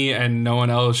 me and no one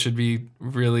else should be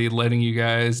really letting you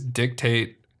guys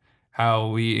dictate how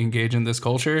we engage in this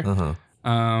culture.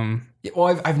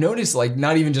 Well, I've noticed, like,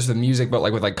 not even just with music, but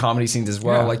like with like comedy scenes as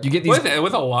well. Like you get these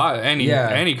with a lot,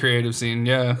 any creative scene.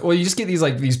 Well, you just get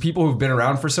these people who've been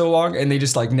around for so long, and they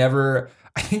just like never.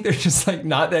 I think they're just like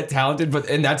not that talented,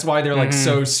 and that's why they're like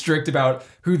so strict about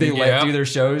who they let do their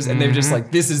shows, and they're just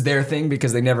like, this is their thing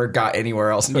because they never got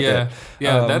anywhere else with it.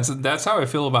 That's how I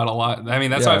feel about a lot. I mean,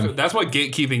 that's that's what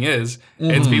gatekeeping is.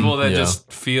 It's people that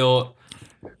just feel.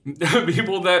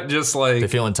 People that just like they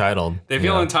feel entitled. They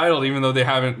feel entitled even though they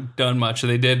haven't done much.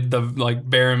 They did the like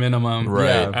bare minimum.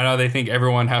 Right. I know they think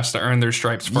everyone has to earn their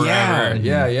stripes forever.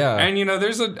 Yeah. And you know,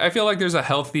 I feel like there's a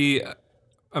healthy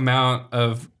amount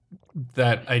of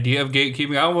that idea of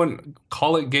gatekeeping. I wouldn't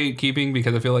call it gatekeeping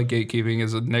because I feel like gatekeeping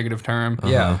is a negative term.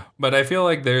 But I feel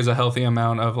like there's a healthy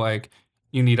amount of like,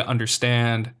 you need to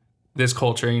understand this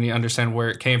culture, you need to understand where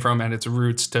it came from and its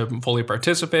roots to fully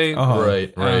participate.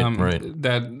 Right.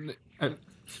 That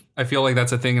I feel like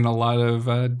that's a thing in a lot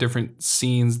of different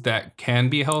scenes that can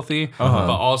be healthy, but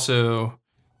also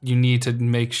you need to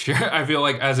make sure. I feel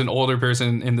like as an older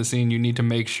person in the scene, you need to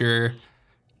make sure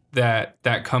that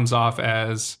comes off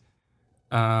as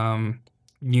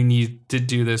you need to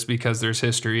do this because there's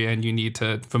history, and you need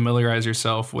to familiarize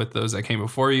yourself with those that came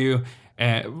before you.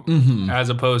 And as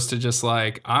opposed to just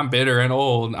like, I'm bitter and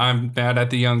old, I'm mad at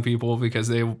the young people because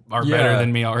they are better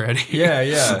than me already.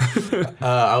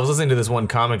 I was listening to this one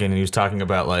comic, and he was talking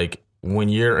about like, when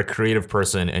you're a creative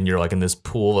person and you're like in this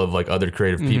pool of like other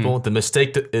creative people, the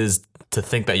mistake is to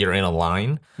think that you're in a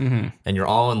line and you're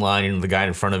all in line, and the guy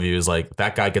in front of you is like,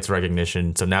 that guy gets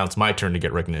recognition, so now it's my turn to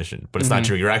get recognition. But it's not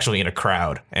true. You're actually in a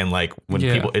crowd, and like when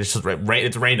people, it's just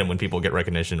it's random when people get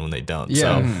recognition when they don't.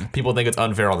 So people think it's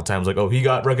unfair all the time. It's like, oh, he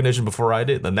got recognition before I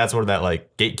did. Then that's where that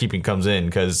like gatekeeping comes in,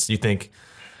 because you think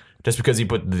just because you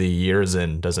put the years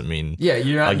in doesn't mean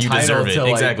you're not like, you entitled deserve it. to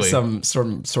like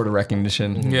some sort of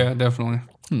recognition. Yeah, definitely.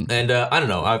 And I don't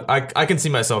know. I can see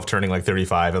myself turning like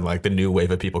 35 and like the new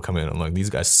wave of people come in. I'm like, these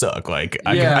guys suck. Like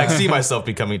I see myself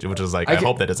becoming, which is like, I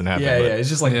hope that doesn't happen. Yeah. It's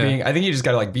just like being. I think you just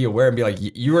gotta like be aware and be like,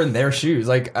 you were in their shoes.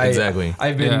 Like exactly.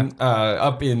 I've been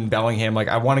up in Bellingham. Like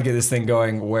I want to get this thing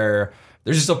going where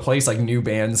there's just a place like new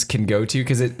bands can go to,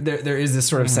 because there is this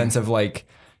sort of sense of like,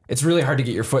 it's really hard to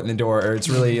get your foot in the door, or it's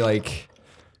really like.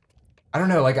 I don't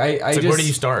know, like I it's like, just, where do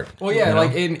you start? Well, yeah,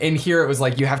 like in here it was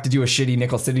like you have to do a shitty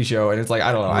Nickel City show, and it's like,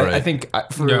 I don't know. I think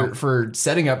for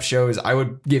setting up shows, I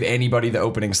would give anybody the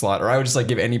opening slot, or I would just like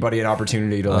give anybody an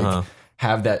opportunity to like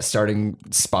have that starting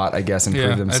spot, I guess, and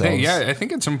prove themselves. I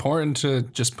think it's important to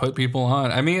just put people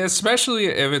on. I mean, especially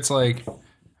if it's like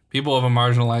people of a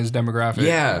marginalized demographic.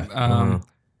 Yeah.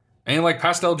 And like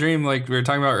Pastel Dream, like we were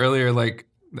talking about earlier, like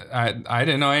I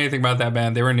didn't know anything about that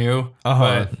band. They were new,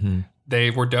 but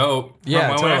they were dope.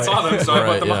 Yeah, when I saw them, so I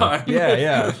put them on.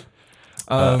 Yeah.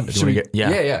 Should we get?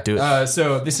 Yeah. Do it.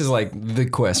 So this is like the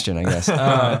question, I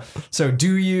guess. So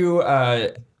do you?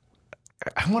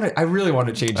 I really want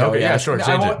to change how we ask. Sure.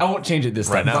 I won't change it this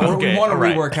time. Right now. We want to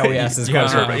rework how we ask this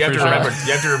question. You have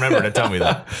to remember to tell me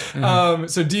that.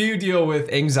 So do you deal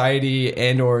with anxiety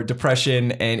and or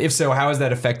depression? And if so, how has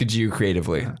that affected you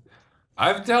creatively?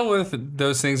 I've dealt with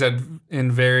those things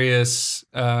in various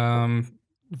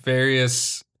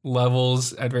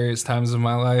levels at various times of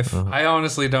my life. I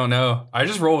honestly don't know. I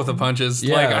just roll with the punches.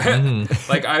 Yeah.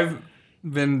 Like I've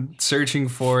been searching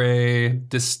for a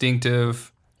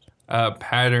distinctive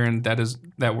pattern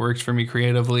that works for me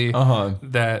creatively.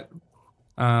 That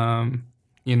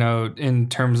in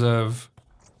terms of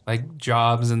like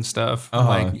jobs and stuff,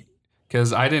 like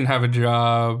because I didn't have a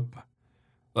job.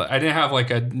 I didn't have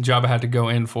like a job I had to go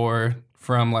in for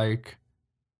from like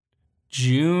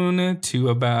June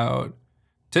to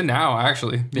now,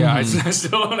 actually. Yeah, I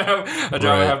still don't have a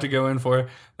job I have to go in for.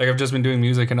 Like I've just been doing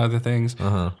music and other things.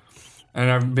 And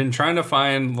I've been trying to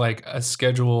find like a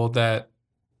schedule that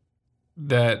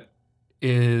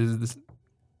is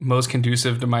most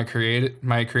conducive to my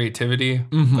creativity,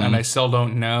 and I still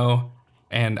don't know,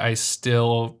 and I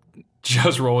still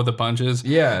just roll with the punches.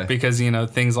 Yeah, because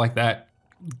things like that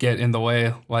get in the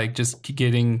way, like just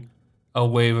getting a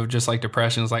wave of just like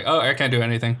depression is like, oh, I can't do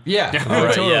anything. Yeah.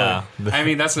 Totally. Yeah. I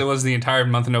mean, it was the entire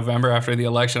month of November after the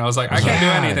election. I was like, I can't do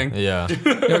anything. Yeah.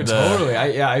 Totally.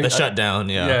 The shutdown.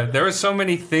 Yeah. Yeah. There were so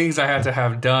many things I had to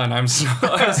have done. I'm so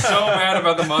mad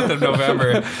about the month of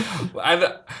November.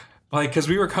 Because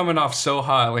we were coming off so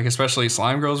hot, like especially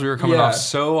Slime Girls, we were coming off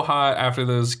so hot after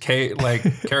those Cara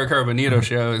Cara Bonito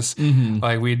shows.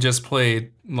 Like we just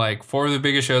played like 4 of the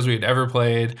biggest shows we had ever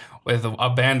played with a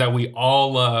band that we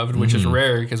all loved, which is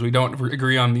rare because we don't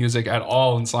agree on music at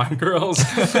all in Slime Girls.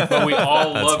 But we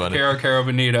all loved Cara Cara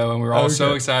Bonito, and we were all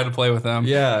so excited to play with them.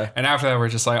 Yeah. And after that, we're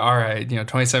just like, all right,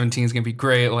 2017 is gonna be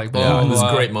great. Like, blah, blah, blah.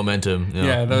 This great momentum.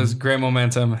 Yeah, that was great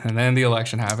momentum. And then the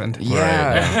election happened.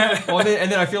 Yeah. Right. Well,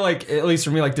 and then I feel like, at least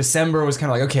for me, like December was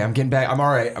kind of like, okay, I'm getting back. I'm all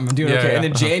right. I'm doing okay. And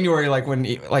then January, like when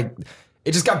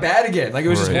it just got bad again. Like it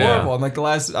was just horrible. And like the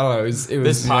last, I don't know, it was.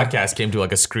 This podcast came to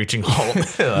like a screeching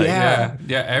halt. Yeah,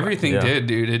 everything did,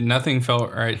 dude. Nothing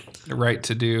felt right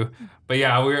to do. But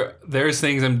yeah, there's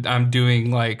things I'm doing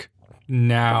like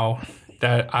now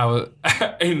that I was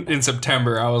in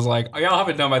September. I was like, I'll have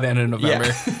it done by the end of November.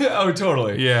 Yeah. Oh,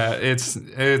 totally. Yeah, it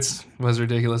was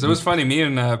ridiculous. It was funny. Me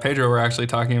and Pedro were actually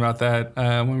talking about that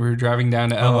when we were driving down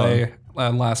to LA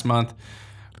last month.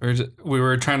 We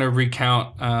were trying to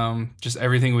recount just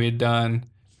everything we had done,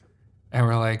 and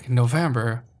we're like,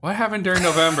 November? What happened during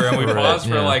November? And we paused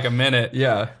for like a minute.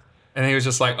 Yeah. And he was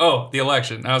just like, oh, the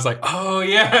election. And I was like, oh,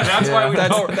 yeah, that's why we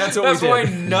don't. That's why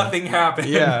nothing happened.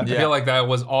 Yeah. I feel like that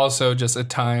was also just a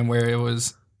time where it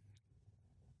was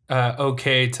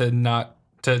okay to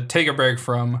take a break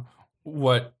from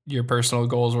what your personal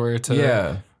goals were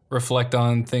to reflect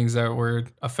on things that were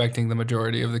affecting the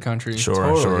majority of the country.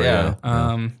 Sure, yeah.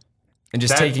 And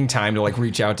just taking time to like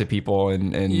reach out to people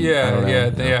and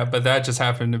but that just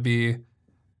happened to be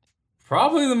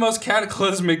probably the most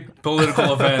cataclysmic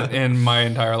political event in my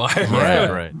entire life.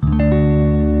 Right.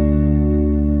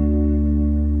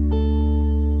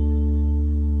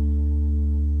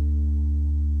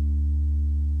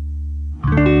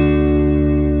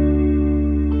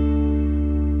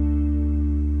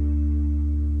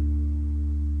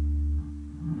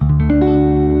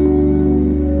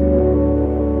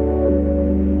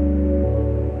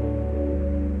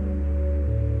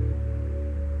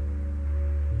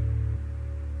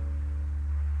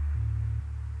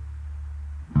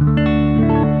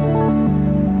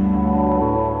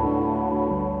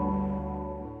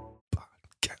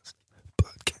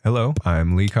 Hello,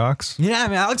 I'm Lee Cox. Yeah,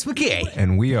 I'm Alex McKay.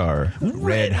 And we are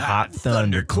Red Hot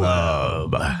Thunder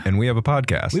Club. And we have a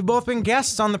podcast. We've both been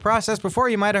guests on the process before.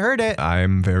 You might have heard it.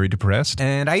 I'm very depressed.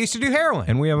 And I used to do heroin.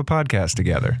 And we have a podcast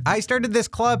together. I started this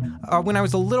club when I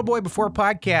was a little boy before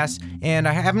podcasts, and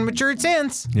I haven't matured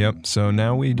since. Yep, so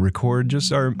now we record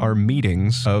just our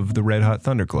meetings of the Red Hot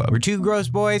Thunder Club. We're 2 gross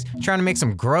boys trying to make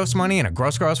some gross money in a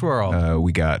gross, gross world.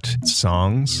 We got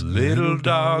songs. Little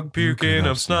dog puking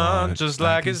up snot just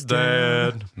like his dad.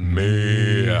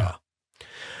 Me.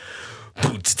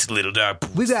 Little dog.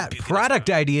 We got product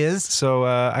ideas. So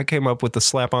I came up with the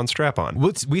slap-on strap-on.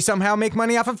 We somehow make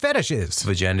money off of fetishes.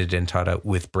 Vagina dentata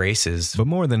with braces. But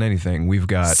more than anything, we've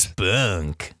got...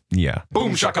 Spunk. Yeah.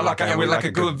 Boom shakalaka, and we like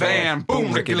a good van.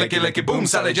 Boom Ricky licky licky. Boom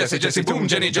Sally Jesse Jesse. Boom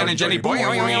Jenny Jenny Jenny. Boom.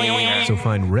 So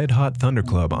find Red Hot Thunder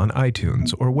Club on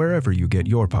iTunes or wherever you get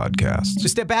your podcasts.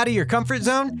 Just step out of your comfort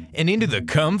zone and into the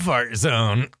comfort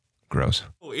zone. Gross.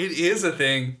 It is a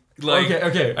thing. Like,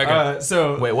 okay.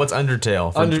 So Wait, what's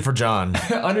Undertale for John?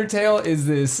 Undertale is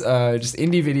this just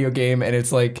indie video game, and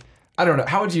it's like, I don't know,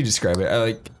 how would you describe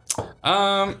it?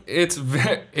 it's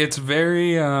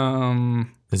very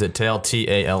Is it Tale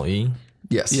Tale?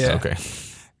 Yes. Yeah. Okay.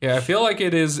 Yeah, I feel like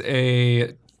it is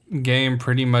a game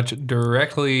pretty much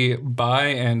directly by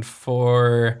and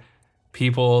for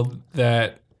people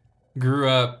that grew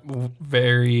up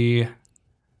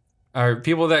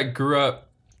people that grew up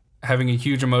having a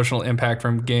huge emotional impact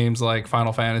from games like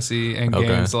Final Fantasy and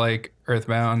games like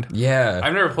Earthbound. Yeah.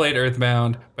 I've never played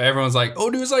Earthbound, but everyone's like,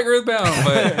 "Oh, dude, it's like Earthbound."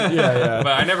 But yeah.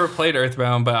 But I never played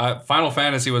Earthbound. But Final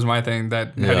Fantasy was my thing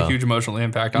that had a huge emotional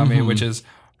impact on me, which is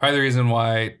probably the reason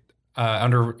why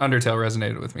Undertale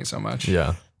resonated with me so much.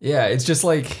 Yeah. Yeah, it's just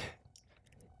like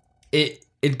it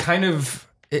kind of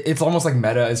it's almost like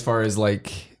meta as far as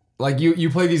like you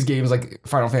play these games like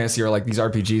Final Fantasy or like these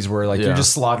RPGs where like you're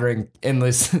just slaughtering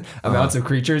endless amounts of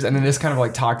creatures, and then this kind of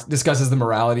like discusses the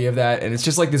morality of that, and it's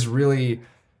just like this really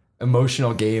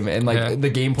emotional game, and like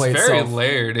the gameplay it's very itself,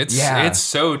 layered. It's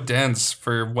so dense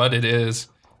for what it is.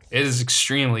 It is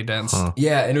extremely dense.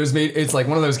 Yeah, and it's like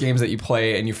one of those games that you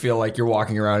play and you feel like you're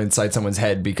walking around inside someone's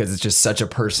head because it's just such a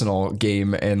personal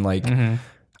game, and like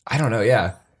I don't know,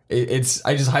 I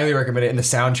just highly recommend it, and the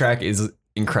soundtrack is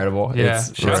incredible. Yeah,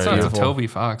 it's shout out to beautiful. Toby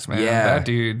Fox, man. Yeah.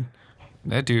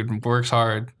 That dude works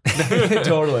hard.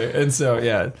 Totally. And so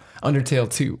Undertale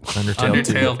 2.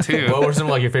 Undertale 2. What were some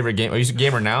of like your favorite games? Are you a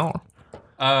gamer now?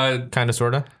 Kind of,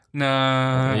 sorta.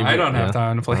 Nah, I don't have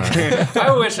time to play.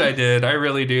 I wish I did. I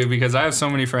really do, because I have so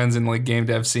many friends in like game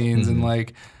dev scenes and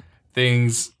like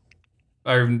things,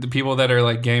 or the people that are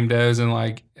like game devs, and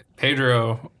like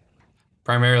Pedro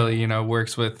primarily,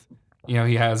 works with,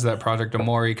 he has that project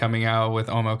Amori coming out with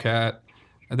Omocat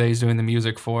that he's doing the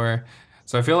music for.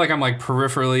 So I feel like I'm like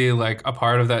peripherally like a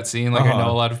part of that scene. Like I know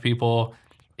a lot of people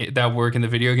that work in the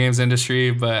video games industry,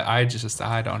 but I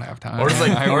don't have time. Or just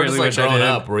like, I really wish I growing did.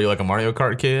 up, were you like a Mario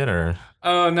Kart kid or?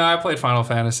 Oh no, I played Final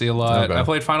Fantasy a lot. Okay. I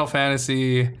played Final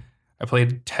Fantasy. I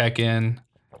played Tekken.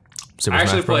 Super I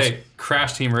actually Smash Bros? played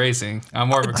Crash Team Racing. I'm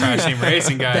more of a Crash Team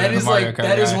Racing guy than a Mario Kart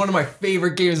that is guy. one of my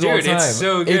favorite games of all Dude, time. it's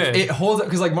so good. It holds up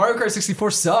because like Mario Kart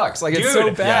 64 sucks. Like it's Dude, so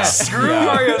bad. yeah. Screw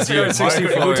Mario Kart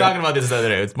 64. We were talking about this the other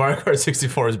day. It's Mario Kart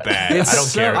 64 is bad. I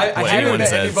don't care I what haven't anyone met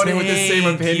says. anybody with the same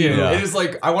opinion. Yeah. It is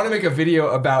like I want to make a video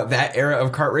about that era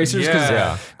of kart racers because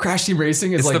Yeah. Crash Team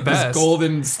Racing is It's like the best. this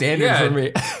golden standard for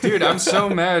me. Dude, I'm so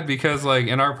mad because like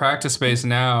in our practice space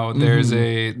now, there's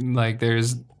a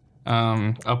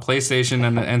PlayStation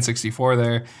and an N64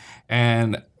 there,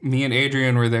 and me and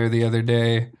Adrian were there the other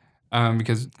day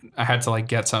because I had to like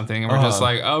get something, and we're just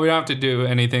like, oh, we don't have to do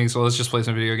anything, so let's just play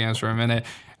some video games for a minute.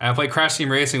 And I played Crash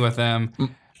Team Racing with them,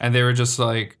 and they were just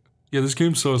like, yeah, this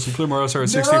game sucks. We play Mario Kart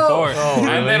 64.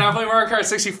 And then I play Mario Kart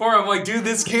 64. I'm like, dude,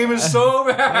 this game is so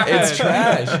bad. It's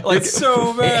trash. Like It's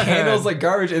so bad. It handles like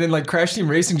garbage, and then like Crash Team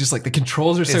Racing, just like the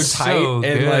controls are so It's tight, so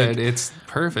and good. like It's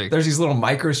perfect. there's these little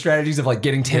micro strategies of like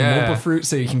getting 10 Yeah. Wumpa fruit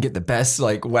so you can get the best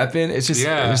like weapon. It's just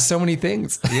there's so many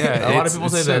things. Yeah, A lot of people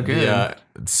say so that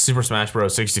good. Super Smash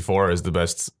Bros. 64 is the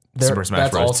best Super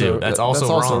Smash Bros. 2. That's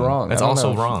also wrong. That's I don't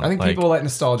also know. wrong. I think Like, people let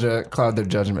nostalgia cloud their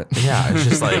jjudgment. Yeah, it's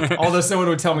just like Although someone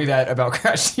would tell me that about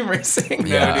Crash Team Racing.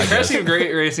 Yeah, I Crash guess. Team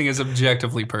Great Racing is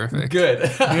objectively perfect. Good.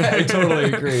 I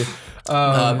totally agree.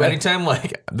 anytime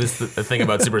like this the thing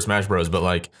about Super Smash Bros. But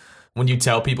like when you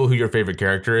tell people who your favorite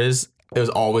character is, there's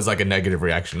always like a negative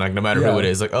reaction. Like no matter who it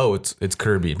is, like oh it's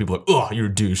Kirby, and people are like oh you're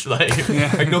a douche. Like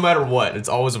like no matter what, it's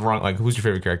always wrong. Like who's your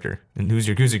favorite character and who's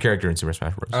your character in Super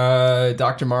Smash Bros.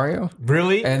 Dr. Mario.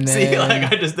 Really? And See, then-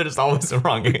 like there's always the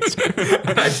wrong answer.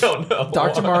 I don't know.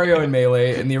 Dr. Mario and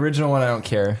Melee. And the original one, I don't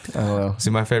care. I don't know.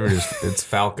 See, my favorite is it's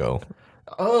Falco.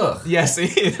 Ugh. Yeah, see,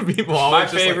 people My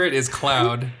always just favorite is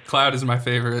Cloud. Cloud is my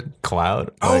favorite. like, Cloud.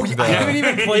 Oh, Like I haven't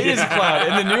even played as Cloud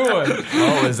in the new one.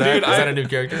 Oh, is that Dude, is that a new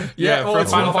character? Yeah, well, for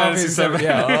it's Final Fantasy 7.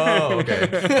 Yeah. Oh, okay.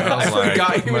 I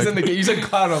forgot he was in the game. You said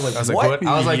Cloud. I was like, what?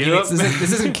 I was like, you mean,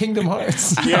 This isn't Kingdom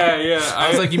Hearts. Yeah. I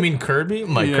was like, you mean Kirby?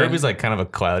 I'm like, Yeah. Kirby's like kind of a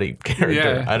cloudy character.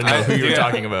 Yeah. I didn't know who you were Yeah.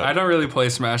 talking about. I don't really play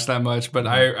Smash that much, but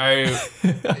I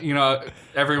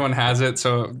everyone has it,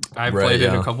 so I played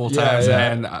it a couple of Yeah, times,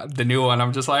 yeah. and the new one,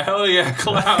 I'm just like, hell yeah,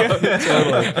 Cloud.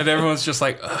 And everyone's just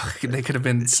like, ugh, it could have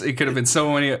been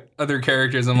so many other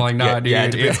characters. I'm like, nah,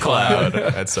 dude, it's Cloud.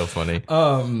 That's so funny.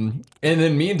 And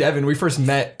then me and Devin, we first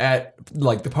met at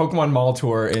like the Pokemon Mall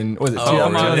tour in, was it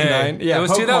 2009? Yeah, it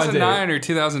was Pokemon 2009 Day. or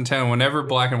 2010, whenever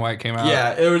Black and White came out.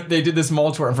 Yeah, they did this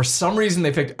mall tour, and for some reason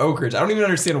they picked Oak Ridge. I don't even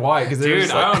understand why.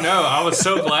 Dude, I don't know. I was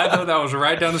so glad though that was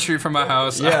right down the street from my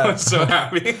house. Yeah. I was so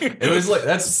happy. It was like,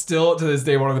 that's still to this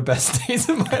day one of the best days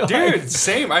of my life. Dude,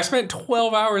 same. I spent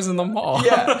 12 hours in the mall.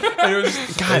 Yeah, and it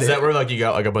was God. Is that where like you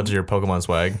got like a bunch of your Pokemon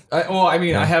swag? I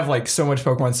have like so much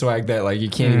Pokemon swag that like you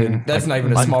can't even. That's not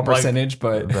even a small percentage,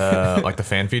 but Like the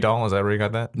Fanfi doll, is that where you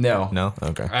got that? No,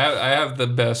 okay. I have the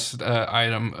best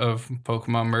item of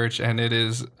Pokemon merch, and it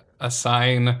is a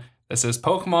sign that says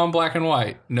Pokemon Black and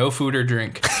White, no food or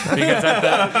drink. Because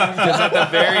at the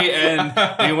very end,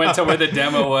 we went to where the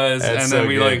demo was, That's and then so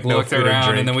we good. like No looked food or around,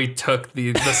 drink. and then we took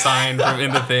the sign from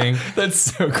in the thing. that's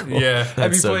so cool. Yeah.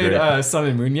 Have you so played great. Sun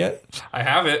and Moon yet? I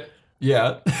have it.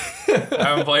 Yeah. I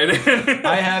haven't played it.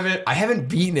 I haven't. I haven't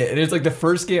beaten it, and it's like the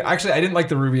first game. Actually, I didn't like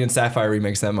the Ruby and Sapphire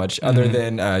remakes that much, other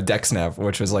than Dexnav,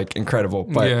 which was like incredible.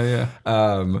 But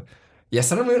yeah,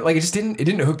 Sun and Moon, like it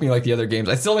didn't hook me like the other games.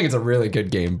 I still think it's a really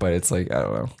good game, but it's like I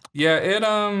don't know. Yeah,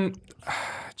 it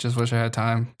just wish I had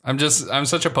time. I'm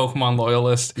such a Pokemon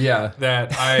loyalist. Yeah.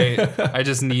 That I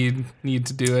just need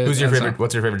to do it. What's your And so-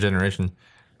 favorite generation?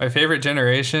 My favorite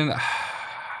generation.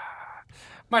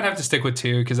 Might have to stick with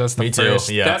 2 because that's the Me too, first.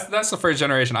 yeah. That's the first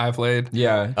generation I played.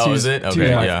 Yeah. Oh, is it? Okay,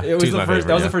 yeah. It was Two's the my first. favorite,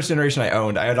 That was yeah. the first generation I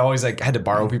owned. I had always like had to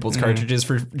borrow people's cartridges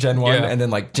for Gen 1, Yeah. and then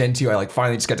like Gen 2, I like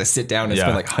finally just got to sit down and Yeah.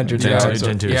 spend like hundreds Gen of 2 hours.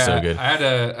 Gen 2 is so good. I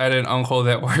had an uncle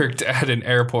that worked at an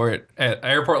airport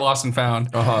Lost and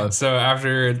Found. So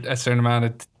after a certain amount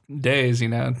of days,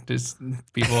 just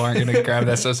people aren't gonna grab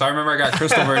that stuff. So I remember I got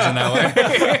Crystal version that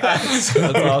way. That's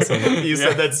awesome. You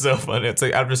said that's so funny. It's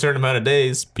like after a certain amount of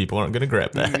days, people aren't gonna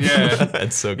grab that. Yeah.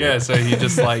 That's so good. Yeah, so he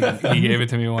just he gave it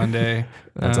to me one day.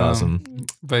 That's awesome.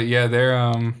 But yeah, they're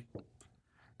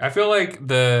I feel like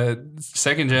the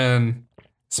second gen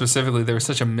specifically, there was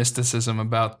such a mysticism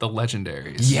about the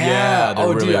legendaries. Yeah. there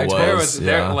really was. There was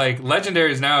Yeah. like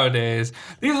legendaries nowadays.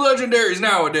 These legendaries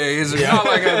nowadays are not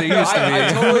like how they used to be. I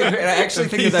totally agree. And I actually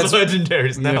think These that's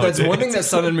legendaries now. That's one thing that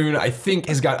Sun and Moon, I think,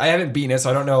 has got. I haven't beaten it, so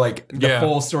I don't know like the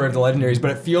full story of the legendaries,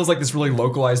 but it feels like this really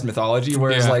localized mythology.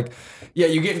 Whereas like,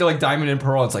 you get into like Diamond and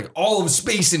Pearl, it's like all of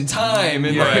space and time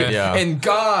and and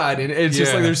God, and it's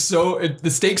just like there's the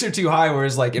stakes are too high.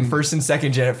 Whereas like in first and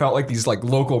second gen, it felt like these like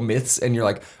local myths, and you're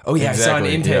like, oh yeah, Exactly,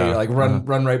 I saw an Entei, like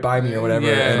run right by me or whatever.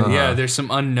 Yeah, there's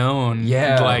some unknown.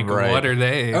 Yeah, like right. what are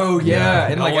they? Oh yeah,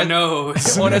 and no like one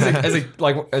knows. One as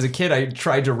a kid, I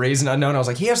tried to raise an unknown. I was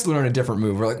like, he has to learn a different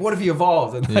move. We're like, what if he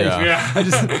evolved? And like,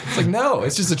 it's like no,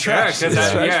 it's just a trash. Because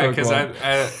Pokemon.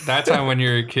 at that time when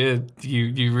you're a kid,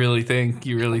 you really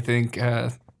think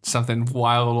something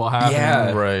wild will happen.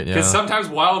 Yeah. Right. Yeah. Because sometimes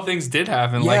wild things did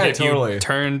happen. Yeah, Like if totally. you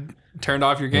turned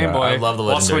off your Game Yeah, Boy I love the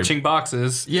while legendary- switching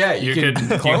boxes. Yeah, you you could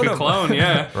can clone them. clone.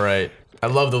 Yeah. Right. I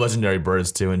love the legendary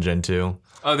birds too in Gen 2.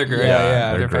 Oh, they're great.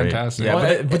 Yeah, they're great. fantastic.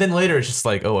 Yeah, but then later it's just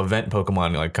like, event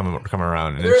Pokemon like come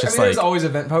around, and it's just there's like always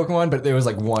event Pokemon, but there was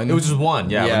like one. it was just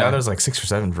one. Yeah, Yeah. but now there's like 6 or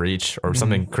 7 for each, or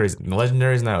something crazy.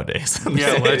 Legendaries nowadays.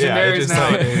 Yeah, legendaries it just,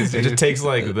 nowadays, it just takes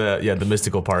like the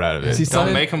mystical part out of it. See, Sun Don't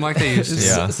and- make them like they used to.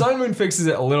 Yeah. Sun and Moon fixes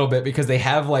it a little bit because they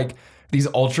have like these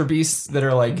ultra beasts that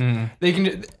are like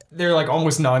they're like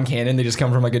almost non-canon. They just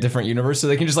come from like a different universe, so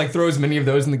they can just like throw as many of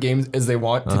those in the game as they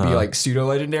want to be like pseudo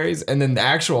legendaries. And then the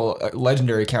actual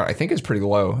legendary count I think is pretty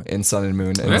low in Sun and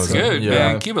Moon. And That's so, good, Yeah.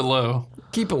 man. Keep it low.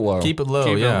 Keep it low. Keep it low,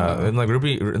 Keep it yeah. low. And like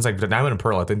Ruby, it's like Diamond and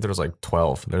Pearl. I think there's like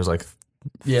 12. There's like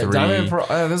Yeah, 3. Diamond and Pearl.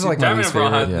 Those are like my Diamond least and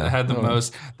Pearl favorite. had the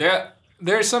most.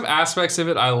 There's some aspects of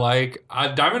it I like.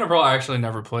 Diamond and Pearl I actually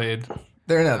never played.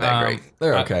 They're not that great.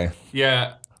 They're okay.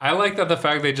 Yeah, I like that the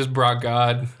fact they just brought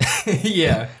God.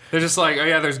 Yeah. They're just like, oh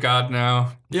yeah, there's God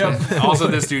now. Yep. Also,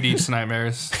 this dude eats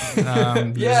nightmares.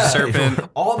 Yeah. Serpent.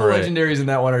 All the Right. legendaries in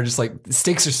that one are just like the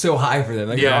stakes are so high for them.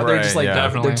 Like, Yeah, they're right, just like yeah.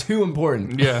 Definitely. they're too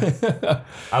important. Yeah.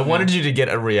 I wanted you to get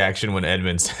a reaction when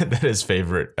Edmund said that his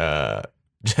favorite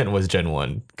gen was Gen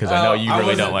 1, because I know you I really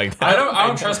wasn't- don't like I that.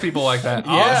 don't trust people like that.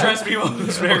 I Yeah. don't trust people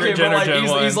whose favorite Okay, gen but or like, Gen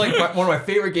 1. he's like one of my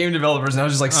favorite game developers, and I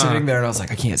was just like sitting there, and I was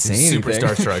like, I can't say anything. Super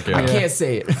starstruck, yeah. I can't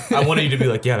say it. I wanted you to be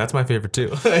like, yeah, that's my favorite too.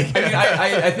 I mean,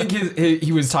 I think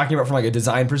he was talking about from like a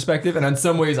design perspective, and in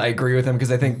some ways I agree with him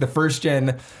because I think the first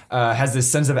gen has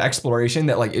this sense of exploration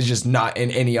that like is just not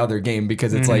in any other game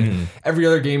because it's like every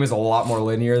other game is a lot more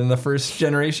linear than the first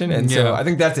generation, and so Yeah. I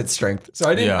think that's its strength. So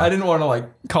I didn't want to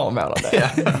like call him out on that.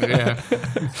 Yeah.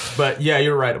 But yeah,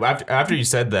 you're right. After you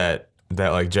said that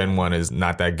like Gen 1 is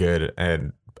not that good,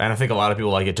 and I think a lot of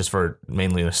people like it just for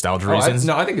mainly nostalgia reasons.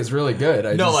 I think it's really good.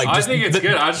 I think it's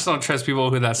good. I just don't trust people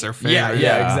who that's their favorite.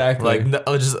 Yeah, exactly.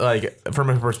 Like just like from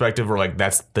a perspective where like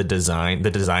that's the design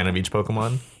of each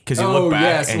Pokemon. Because you look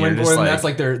back and you're just like, that's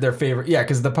like their favorite. Yeah,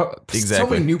 because so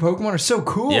many new Pokemon are so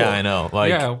cool. Yeah, I know. Like,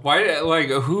 yeah, why? Like,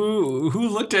 who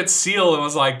looked at Seal and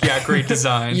was like, yeah, great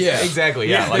design. Yeah,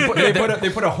 exactly. Yeah, like they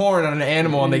put a horn on an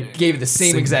animal and they gave it the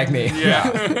same exact name.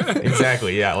 Yeah,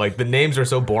 exactly. Yeah, like the names are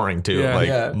so boring too. Yeah.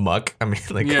 Like Muck. I mean,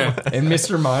 like and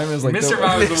Mr. Mime is like Mr.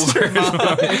 Mime is the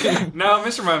worst. No,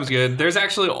 Mr. Mime's good. There's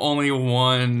actually only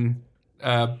one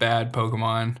bad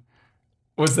Pokemon.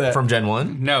 What's that? From Gen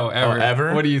 1? No, ever. Oh,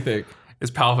 ever? What do you think? It's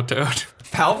Palpitoad.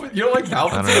 You don't like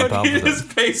Palpitoad? His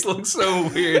face looks so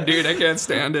weird, dude. I can't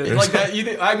stand it. Like that.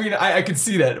 I could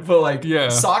see that, but like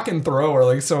Sock and Throw are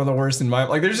like some of the worst in my.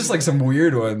 Like there's just like some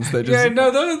weird ones that just. Yeah, no,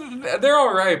 they're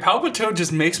all right. Palpitoad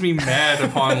just makes me mad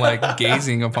upon like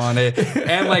gazing upon it,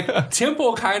 and like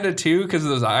Temple kind of too because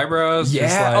of those eyebrows.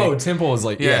 Yeah. Like, Temple is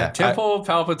like Temple,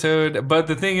 Palpitoad. But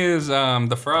the thing is,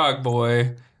 the Frog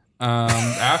Boy.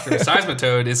 After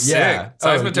Seismitoad is sick.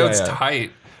 Seismitoad's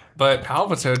tight, but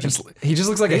Palpitoad he just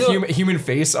looks like a human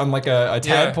face on like a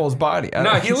tadpole's body.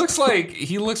 He looks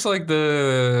like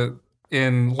the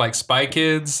in like Spy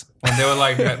Kids when they would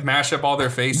like mash up all their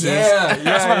faces.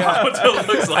 That's what Palpitoad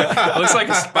looks like. Looks like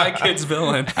a Spy Kids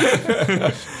villain.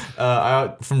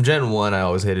 From Gen 1, I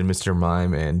always hated Mr.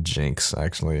 Mime and Jinx,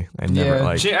 actually. I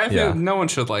feel no one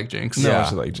should like Jinx. No one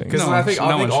should like Jinx. Because I think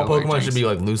all Pokemon should be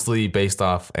like loosely based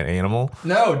off an animal.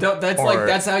 No,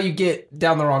 that's how you get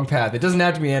down the wrong path. It doesn't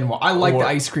have to be an animal. I like the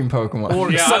ice cream Pokemon.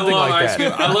 Or something like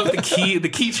that. I love the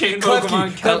keychain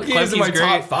Pokemon. Klefki is in my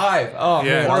top 5. Oh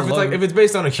yeah. man. Or if it's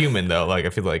based on a human though, like I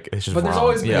feel like it's just. But there's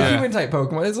always been a human type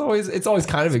Pokemon. It's always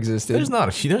kind of existed. There's no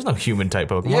human type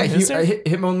Pokemon. Yeah,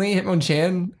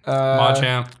 Hitmonchan.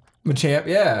 Machamp,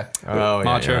 yeah. Oh,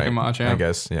 Machoke and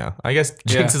Machamp. I guess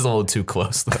Jinx is a little too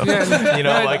close though.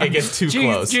 Like it gets too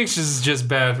close. Jinx is just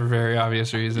bad for very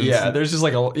obvious reasons. Yeah, there's just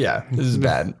like this is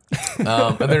bad.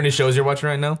 Are there any shows you're watching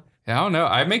right now? Yeah, I don't know.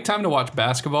 I make time to watch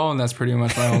basketball, and that's pretty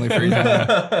much my only free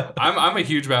time. I'm a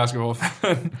huge basketball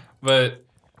fan, but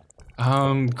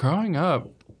growing up,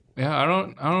 I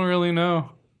don't really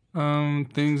know.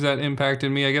 Things that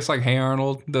impacted me, I guess, like Hey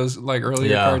Arnold, those like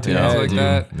earlier cartoons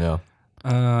that. Yeah.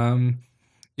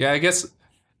 I guess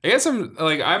I'm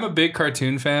a big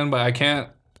cartoon fan, but I can't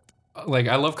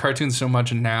I love cartoons so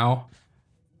much now.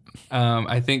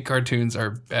 I think cartoons are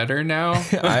better now.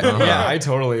 I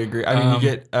totally agree. I mean, you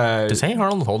get does Hey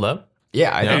Arnold hold up?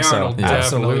 Yeah, I think so. Arnold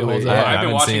definitely holds up. I've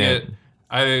been watching it.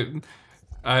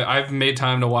 I've made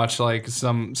time to watch like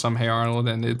some Hey Arnold,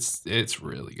 and it's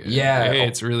really good. Yeah,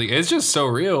 it's just so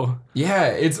real. Yeah,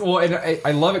 and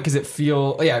I love it because it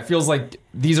feels like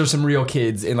these are some real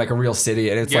kids in like a real city,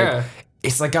 and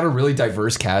it's like got a really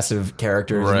diverse cast of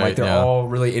characters, and like they're all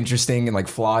really interesting and like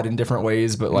flawed in different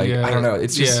ways, but like I don't know,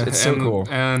 it's just it's so cool.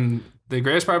 And the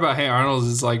greatest part about Hey Arnold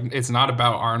is like it's not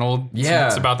about Arnold.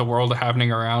 It's about the world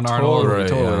happening around Arnold,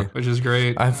 totally. Which is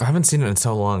great. I haven't seen it in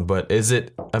so long, but is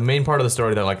it a main part of the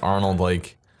story that like Arnold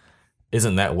like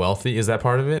isn't that wealthy? Is that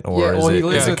part of it, or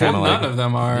is it kind of like none of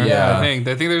them are? I think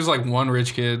there's like one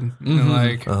rich kid, and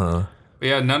like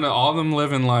all of them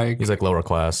live in like he's like lower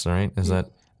class, right? Is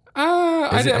that?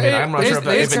 I'm not sure if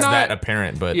it's that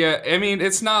apparent, but I mean,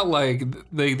 it's not like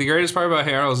the greatest part about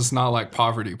Hey Arnold is it's not like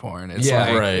poverty porn. It's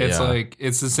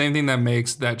it's the same thing that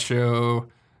makes that show,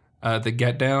 The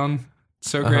Get Down,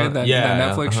 so great. That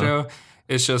Netflix show.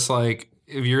 It's just like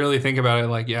if you really think about it,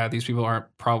 like these people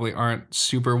aren't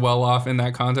super well off in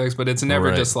that context, but it's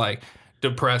never just like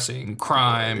depressing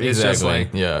crime. It's just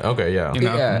like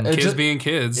kids being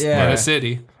kids in a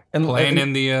city. And playing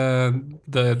in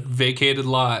the vacated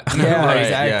lot. Yeah,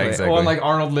 exactly. Well, and like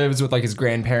Arnold lives with like his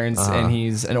grandparents, and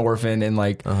he's an orphan, and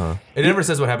like it never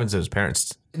says what happens to his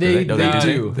parents. They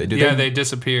do. They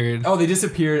disappeared. Oh, they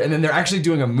disappeared, and then they're actually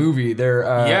doing a movie.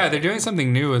 They're doing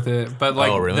something new with it. But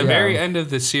like the very end of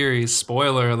the series,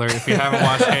 spoiler alert, if you haven't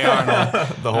watched Hey Arnold,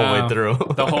 the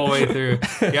whole way through.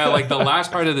 Yeah, like the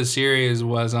last part of the series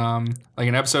was like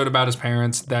an episode about his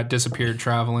parents that disappeared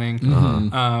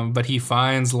traveling. But he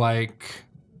finds like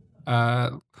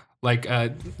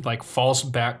false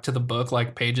back to the book,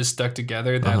 like pages stuck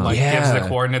together that gives the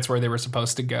coordinates where they were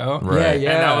supposed to go. Right. And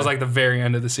that was like the very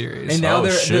end of the series. And now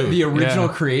the original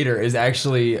creator is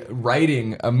actually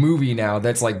writing a movie now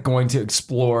that's like going to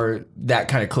explore that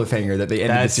kind of cliffhanger that they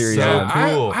ended the series on.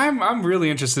 Cool. I'm really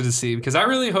interested to see because I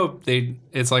really hope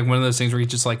it's like one of those things where he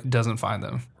just like doesn't find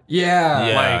them.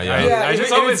 Yeah. I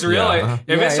just hope it's real. Like,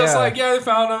 if it's just like, they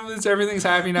found him, everything's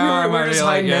happy now. We're just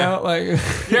hiding out. Like,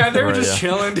 they were just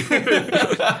chilling, dude.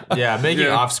 Making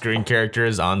off-screen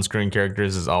characters, on-screen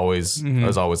characters is always kind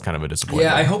of a disappointment.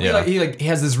 Yeah, I hope he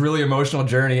has this really emotional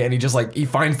journey, and he just he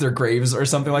finds their graves or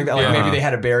something like that. Like maybe they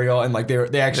had a burial, and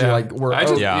they actually were. I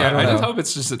just hope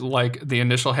it's just like the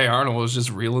initial Hey Arnold was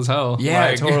just real as hell.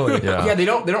 Yeah, totally. Yeah, they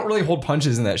don't really hold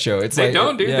punches in that show. They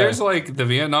don't, dude. There's like the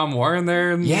Vietnam War in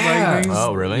there. And things.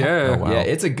 Oh, really? Yeah. Oh, wow. Yeah,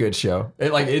 it's a good show.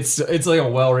 It's like a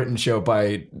well-written show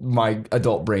by my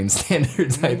adult brain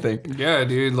standards, I think. Yeah,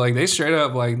 dude. Like they straight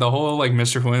up like the whole like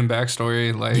Mr. Quinn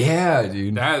backstory. Like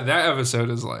dude. That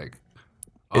episode is like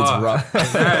it's rough.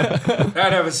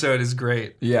 that episode is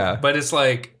great. Yeah. But it's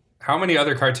like how many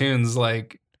other cartoons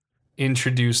like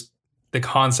introduced the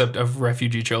concept of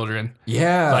refugee children?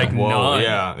 Yeah. Like none.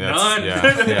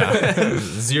 None.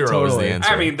 Zero Totally. is the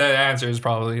answer. I mean, the answer is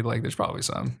probably like there's probably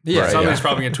some. Yeah, Somebody's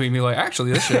probably gonna tweet me like,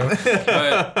 actually, this show.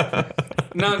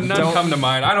 But none come to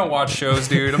mind. I don't watch shows,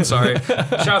 dude. I'm sorry.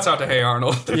 Shouts out to Hey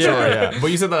Arnold. Yeah. But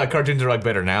you said that cartoons are like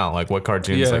better now. Like what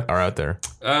cartoons are out there?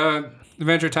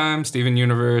 Adventure Time, Steven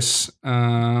Universe,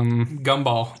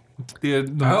 Gumball. I've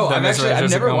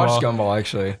never watched Gumball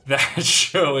actually. That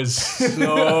show is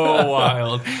so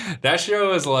wild. That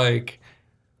show is like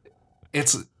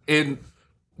it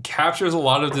captures a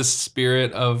lot of this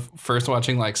spirit of first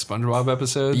watching like SpongeBob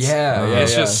episodes.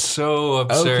 It's just so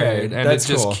absurd, and it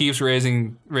just keeps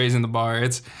raising the bar.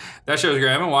 That show is great.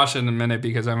 I haven't watched it in a minute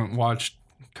because I haven't watched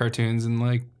cartoons in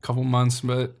like a couple months,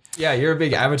 but yeah, you're a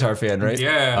big Avatar fan, right?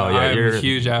 Yeah, I'm a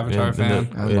huge Avatar fan.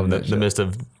 I love the midst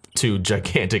of two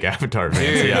gigantic Avatar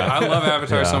fans. Dude, I love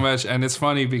Avatar so much, and it's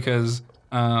funny because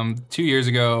 2 years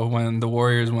ago when the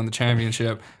Warriors won the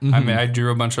championship, I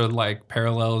drew a bunch of like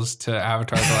parallels to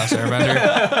Avatar: The Last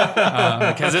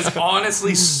Airbender because it's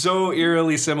honestly so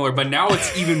eerily similar, but now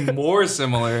it's even more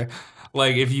similar.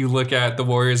 Like if you look at the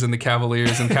Warriors and the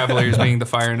Cavaliers being the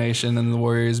Fire Nation, and the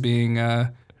Warriors being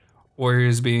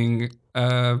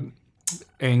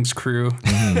Aang's crew,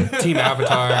 Team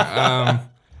Avatar.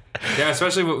 Yeah,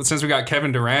 especially since we got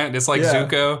Kevin Durant. It's like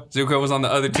Zuko. Zuko was on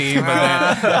the other team,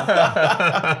 but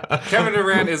then Kevin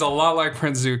Durant is a lot like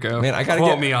Prince Zuko. Man, I gotta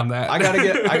quote me on that. I gotta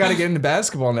get into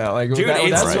basketball now. Like, dude,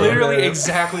 it's literally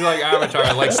exactly like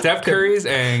Avatar. Like Steph Curry's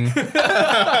Aang.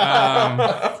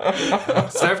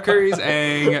 Steph Curry's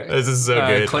Aang. This is so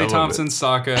good. Klay Thompson's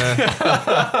Sokka.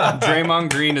 Draymond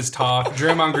Green is Toph.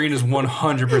 Draymond Green is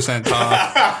 100%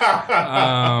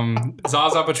 Toph.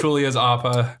 Zaza Pachulia's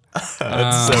Appa.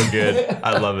 It's so good.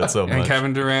 I love it so much. And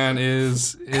Kevin Durant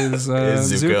is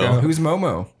Zuko. Who's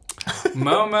Momo?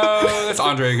 Momo, that's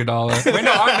Andre Iguodala. Wait,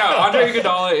 no, Andre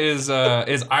Iguodala is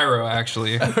Iroh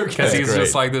actually, because he's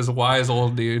just like this wise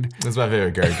old dude. That's my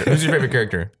favorite character. Who's your favorite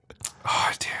character?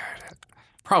 Oh, dude,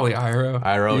 probably Iroh.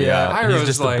 Iroh, yeah. Iroh's He's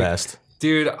just like, the best,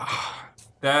 dude.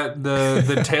 That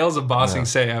the Tales of Bossing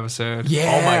Say episode.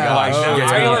 Yeah. Oh my gosh.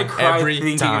 I like cry every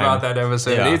thinking time about that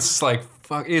episode. Yeah. It's like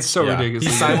fuck. It's so ridiculous.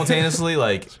 He's simultaneously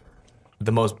like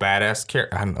the most badass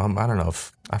character. I don't know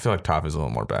if I feel like Toph is a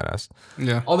little more badass.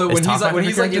 Yeah. Although when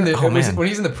he's like in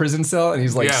the prison cell and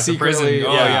he's like secretly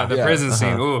the prison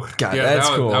scene. Ooh, God, that's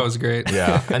cool. That was great.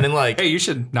 Yeah. And then like, hey, you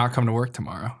should not come to work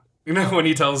tomorrow. You know when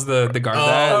he tells the guard oh,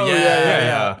 that?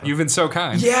 Yeah. You've been so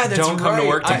kind. Yeah, that's Don't come to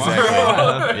work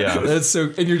tomorrow. Yeah. That's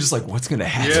so, and you're just like, what's gonna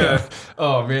happen? Yeah.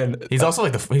 Oh man. He's also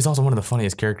one of the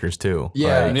funniest characters too.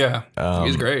 Yeah. Like,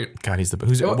 he's great. God, he's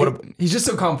he's just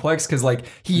so complex because like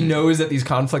he knows that these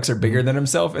conflicts are bigger than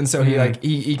himself, and so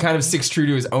he kind of sticks true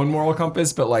to his own moral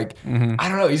compass, but like I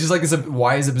don't know, he's just like this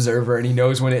wise observer, and he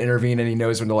knows when to intervene and he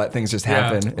knows when to let things just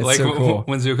happen. It's like so cool.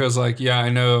 When Zuko's like, yeah, I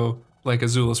know. Like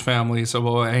Azula's family,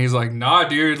 so and he's like, nah,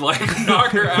 dude, like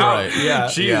knock her out. Right. Yeah.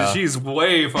 She's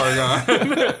way far gone.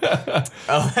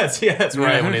 Oh, that's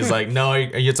right. When he's like, no,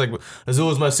 it's like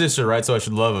Azula's my sister, right? So I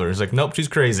should love her. He's like, nope, she's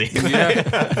crazy. Don't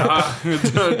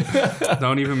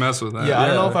even mess with that. Yeah, I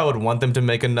don't know if I would want them to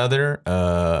make another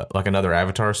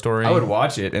Avatar story. I would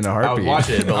watch it in a heartbeat. I would watch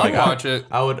it, but like watch it.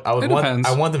 I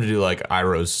want them to do like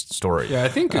Iroh's story. Yeah, I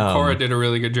think Korra did a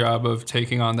really good job of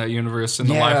taking on that universe in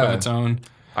the life of its own.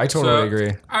 I totally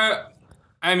agree. I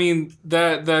mean,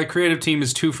 the creative team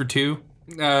is 2 for 2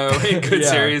 in good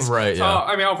series. Right. So, Yeah.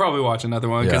 I mean, I'll probably watch another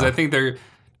one because I think they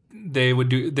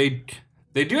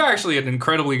do actually an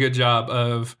incredibly good job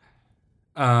of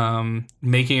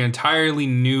making an entirely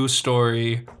new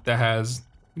story that has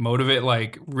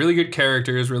like really good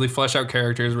characters, really flesh out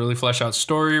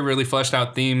story, really fleshed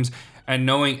out themes, and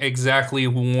knowing exactly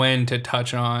when to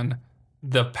touch on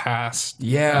the past.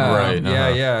 Yeah. Right,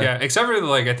 Yeah, except for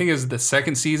like I think it was the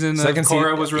second season of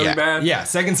Korra was really bad. Yeah,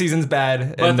 second season's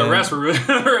bad. But the rest were really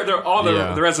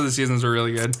the rest of the seasons were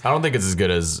really good. I don't think it's as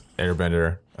good as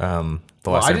Airbender.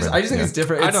 I just think it's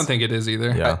different. I don't think it is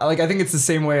either. Yeah. I think it's the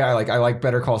same way I like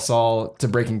Better Call Saul to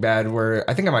Breaking Bad, where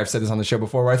I think I might have said this on the show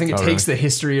before, where I think it takes the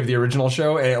history of the original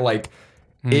show and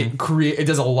it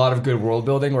does a lot of good world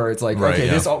building where it's like,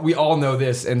 we all know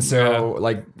this, and so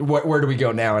like where do we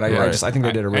go now? And I think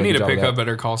they did a really good job. I need to pick up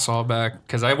Better Call Saul back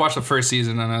because I watched the first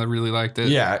season and I really liked it.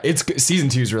 Yeah, season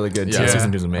 2 is really good. Yeah, too.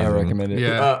 season 2 is amazing. I recommend it.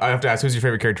 Yeah. I have to ask, who's your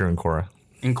favorite character in Korra?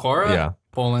 In Korra? Yeah.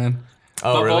 Bolin.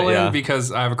 Oh, but really? Bolin Yeah.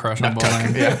 because I have a crush on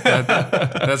Bolin.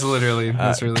 That's really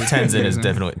Tenzin is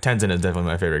definitely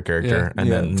my favorite character,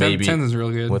 and then maybe Tenzin's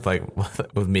really good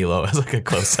with Milo as like a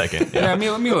close second. Yeah,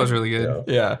 Milo's really good.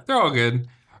 Yeah, they're all good.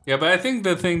 Yeah, but I think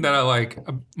the thing that I like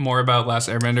more about Last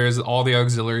Airbender is all the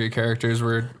auxiliary characters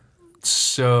were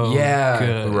so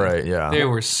good. Right, yeah. They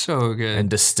were so good. And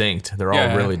distinct. They're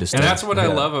all really distinct. And that's what I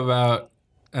love about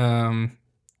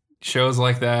shows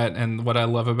like that, and what I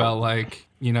love about like,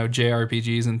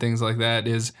 JRPGs and things like that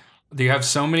is you have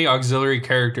so many auxiliary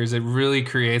characters. It really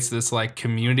creates this like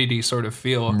community sort of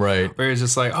feel. Right. Where it's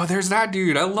just like, oh, there's that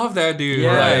dude. I love that dude.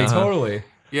 Yeah, totally.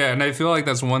 Yeah, and I feel like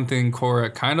that's one thing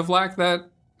Korra kind of lacked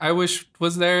that I wish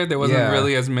was there. There wasn't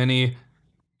really as many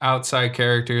outside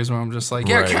characters where I'm just like,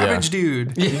 cabbage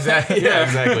dude. Exactly. Yeah,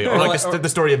 exactly. Or like the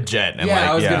story of Jet. And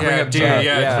I was gonna bring up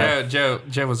Jet.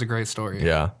 Jet was a great story.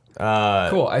 Yeah.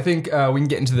 Cool. I think we can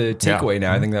get into the takeaway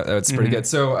now. I think that's pretty good.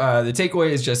 So the takeaway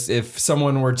is just if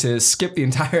someone were to skip the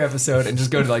entire episode and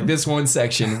just go to like this one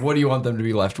section, what do you want them to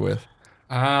be left with?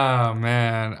 Oh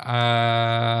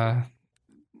man,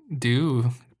 do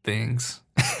things.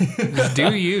 Just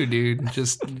do you, dude.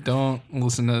 Just don't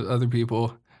listen to other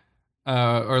people.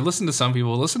 Or listen to some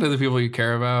people. Listen to the people you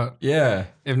care about. Yeah.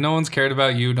 If no one's cared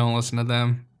about you, don't listen to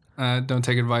them. Don't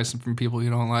take advice from people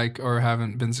you don't like or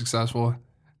haven't been successful.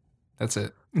 That's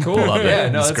it. Cool. Love it. Yeah,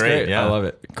 no, It's that's great. great. Yeah. I love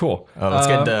it. Cool. Let's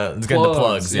get into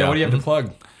plugs. Yeah. What do you have to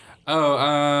plug?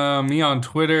 Oh, me on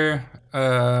Twitter.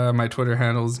 My Twitter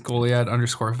handle is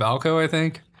Goliath_Valco, I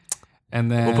think.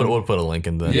 And then we'll put a link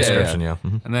in the description. Yeah.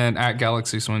 Mm-hmm. And then at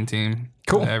Galaxy Swim Team.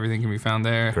 Cool. Everything can be found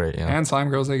there. Great. Yeah. And Slime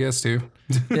Girls, I guess too.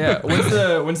 Yeah.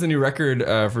 When's the new record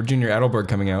for Junior Adelberg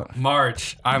coming out?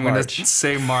 March. I'm gonna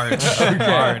say March.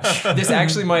 March. This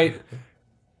actually might.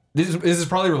 This is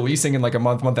probably releasing in like a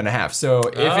month and a half. So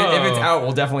if it's out,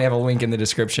 we'll definitely have a link in the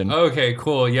description. Okay,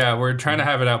 cool. Yeah, we're trying to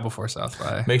have it out before South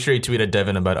by. Make sure you tweet at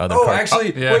Devin about other.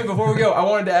 Wait, before we go, I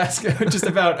wanted to ask just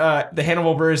about the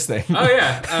Hannibal Buress thing. Oh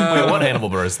yeah. What Hannibal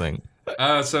Buress thing?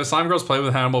 So Slime Girls played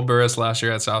with Hannibal Buress last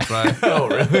year at South by. Oh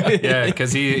really? Yeah,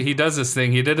 because he does this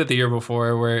thing. He did it the year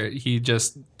before where he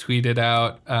just tweeted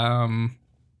out.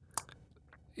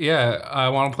 I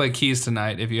want to play keys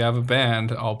tonight. If you have a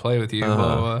band, I'll play with you. Blah,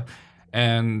 blah, blah.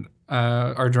 And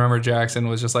our drummer Jackson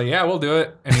was just like, yeah, we'll do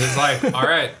it. And he was like, all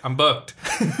right, I'm booked.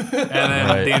 And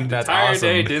then the entire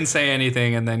day didn't say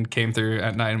anything, and then came through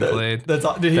at night and played. Did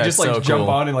he just like jump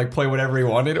on and like play whatever he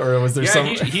wanted, or was there some?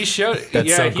 He showed. He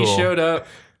showed up,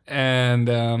 and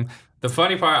the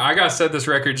funny part, I gotta set this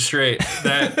record straight,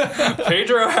 that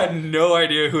Pedro had no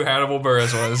idea who Hannibal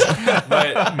Buress was.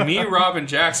 But me, Rob, and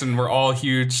Jackson were all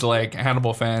huge like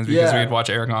Hannibal fans because we'd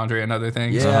watch Eric Andre and other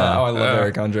things. Yeah, I love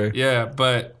Eric Andre. Yeah,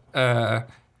 but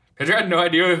Pedro had no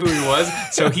idea who he was,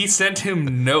 so he sent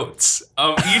him notes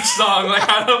of each song, like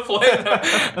how to play them.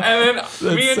 And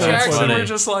then me and Jackson were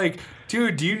just like,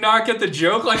 dude, do you not get the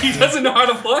joke? Like, he doesn't know how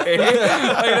to play.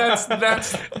 Like,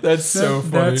 that's so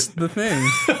funny. That's the thing.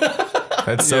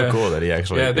 That's so cool that he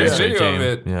actually. Yeah, there's video of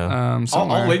it. Yeah.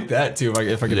 I'll link that too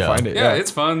if I can find it. Yeah,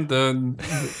 it's fun.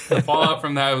 The fallout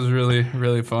from that was really,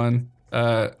 really fun.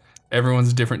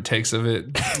 Everyone's different takes of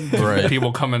it. Right.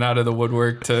 People coming out of the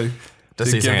woodwork to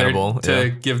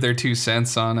give their 2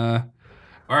 cents on or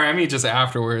I mean just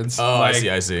afterwards. Oh, like,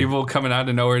 I see. People coming out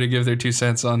of nowhere to give their 2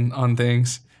 cents on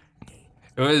things.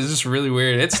 It was just really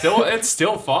weird. It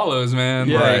still follows, man.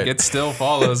 Yeah. Like it still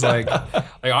follows. Like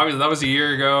obviously that was a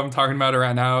year ago. I'm talking about it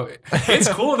right now. It's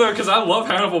cool though because I love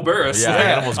Hannibal Buress. Yeah,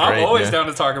 Hannibal's great. I'm always down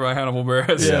to talk about Hannibal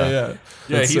Buress. Yeah.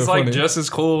 He's so like funny. just as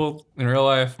cool in real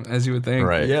life as you would think.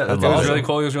 Right. Yeah, It was really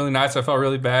cool. He was really nice. I felt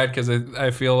really bad because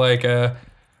I feel like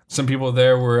some people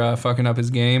there were fucking up his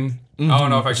game. I don't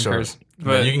know if I can curse.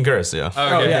 But you can curse, yeah. Okay.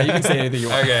 Oh yeah, you can say anything you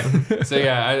want. Okay. So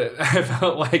yeah, I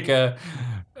felt like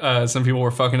some people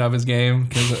were fucking up his game,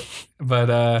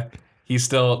 but he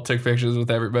still took pictures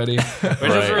with everybody, which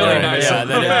is really nice. Yeah,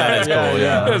 that is cool.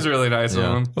 Yeah. It was really nice of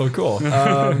him. Oh, cool.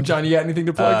 John, you got anything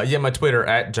to plug? Yeah, my Twitter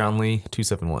at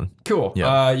JohnLee271. Cool.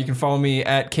 Yeah. You can follow me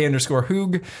at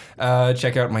K_Hoog.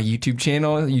 Check out my YouTube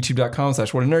channel,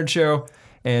 youtube.com/whatanerdshow.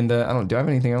 And do I have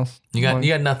anything else? You got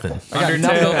nothing.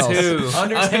 Undertale 2.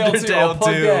 Undertale 2. I'll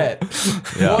plug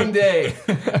that. Yeah. One day.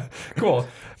 Cool.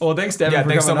 Well, thanks, Devin, for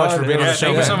thanks so coming much on. for being on the show.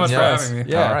 Thank you so man. much for having me.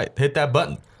 Yeah. All right, hit that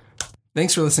button.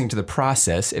 Thanks for listening to The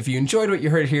Process. If you enjoyed what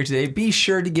you heard here today, be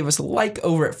sure to give us a like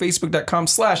over at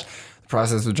facebook.com/The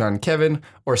Process with John and Kevin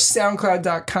or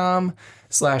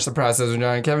soundcloud.com/The Process with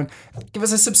John and Kevin. Give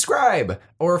us a subscribe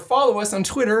or follow us on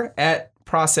Twitter at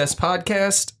Process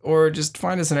Podcast, or just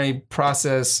find us in any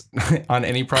process on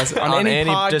any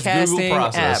podcasting just Google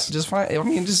Process. app. Just find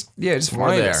just We're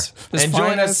find there. us. Just And find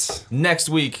join us next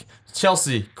week.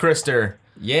 Chelsea Krister.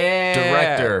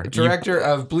 Yeah. Director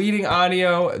of Bleeding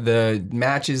Audio, the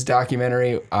Matches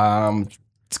documentary. It's a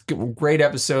great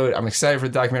episode. I'm excited for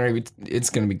the documentary. It's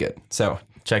going to be good. So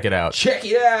Check it out. check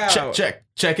it out. Check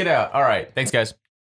it out. All right. Thanks, guys.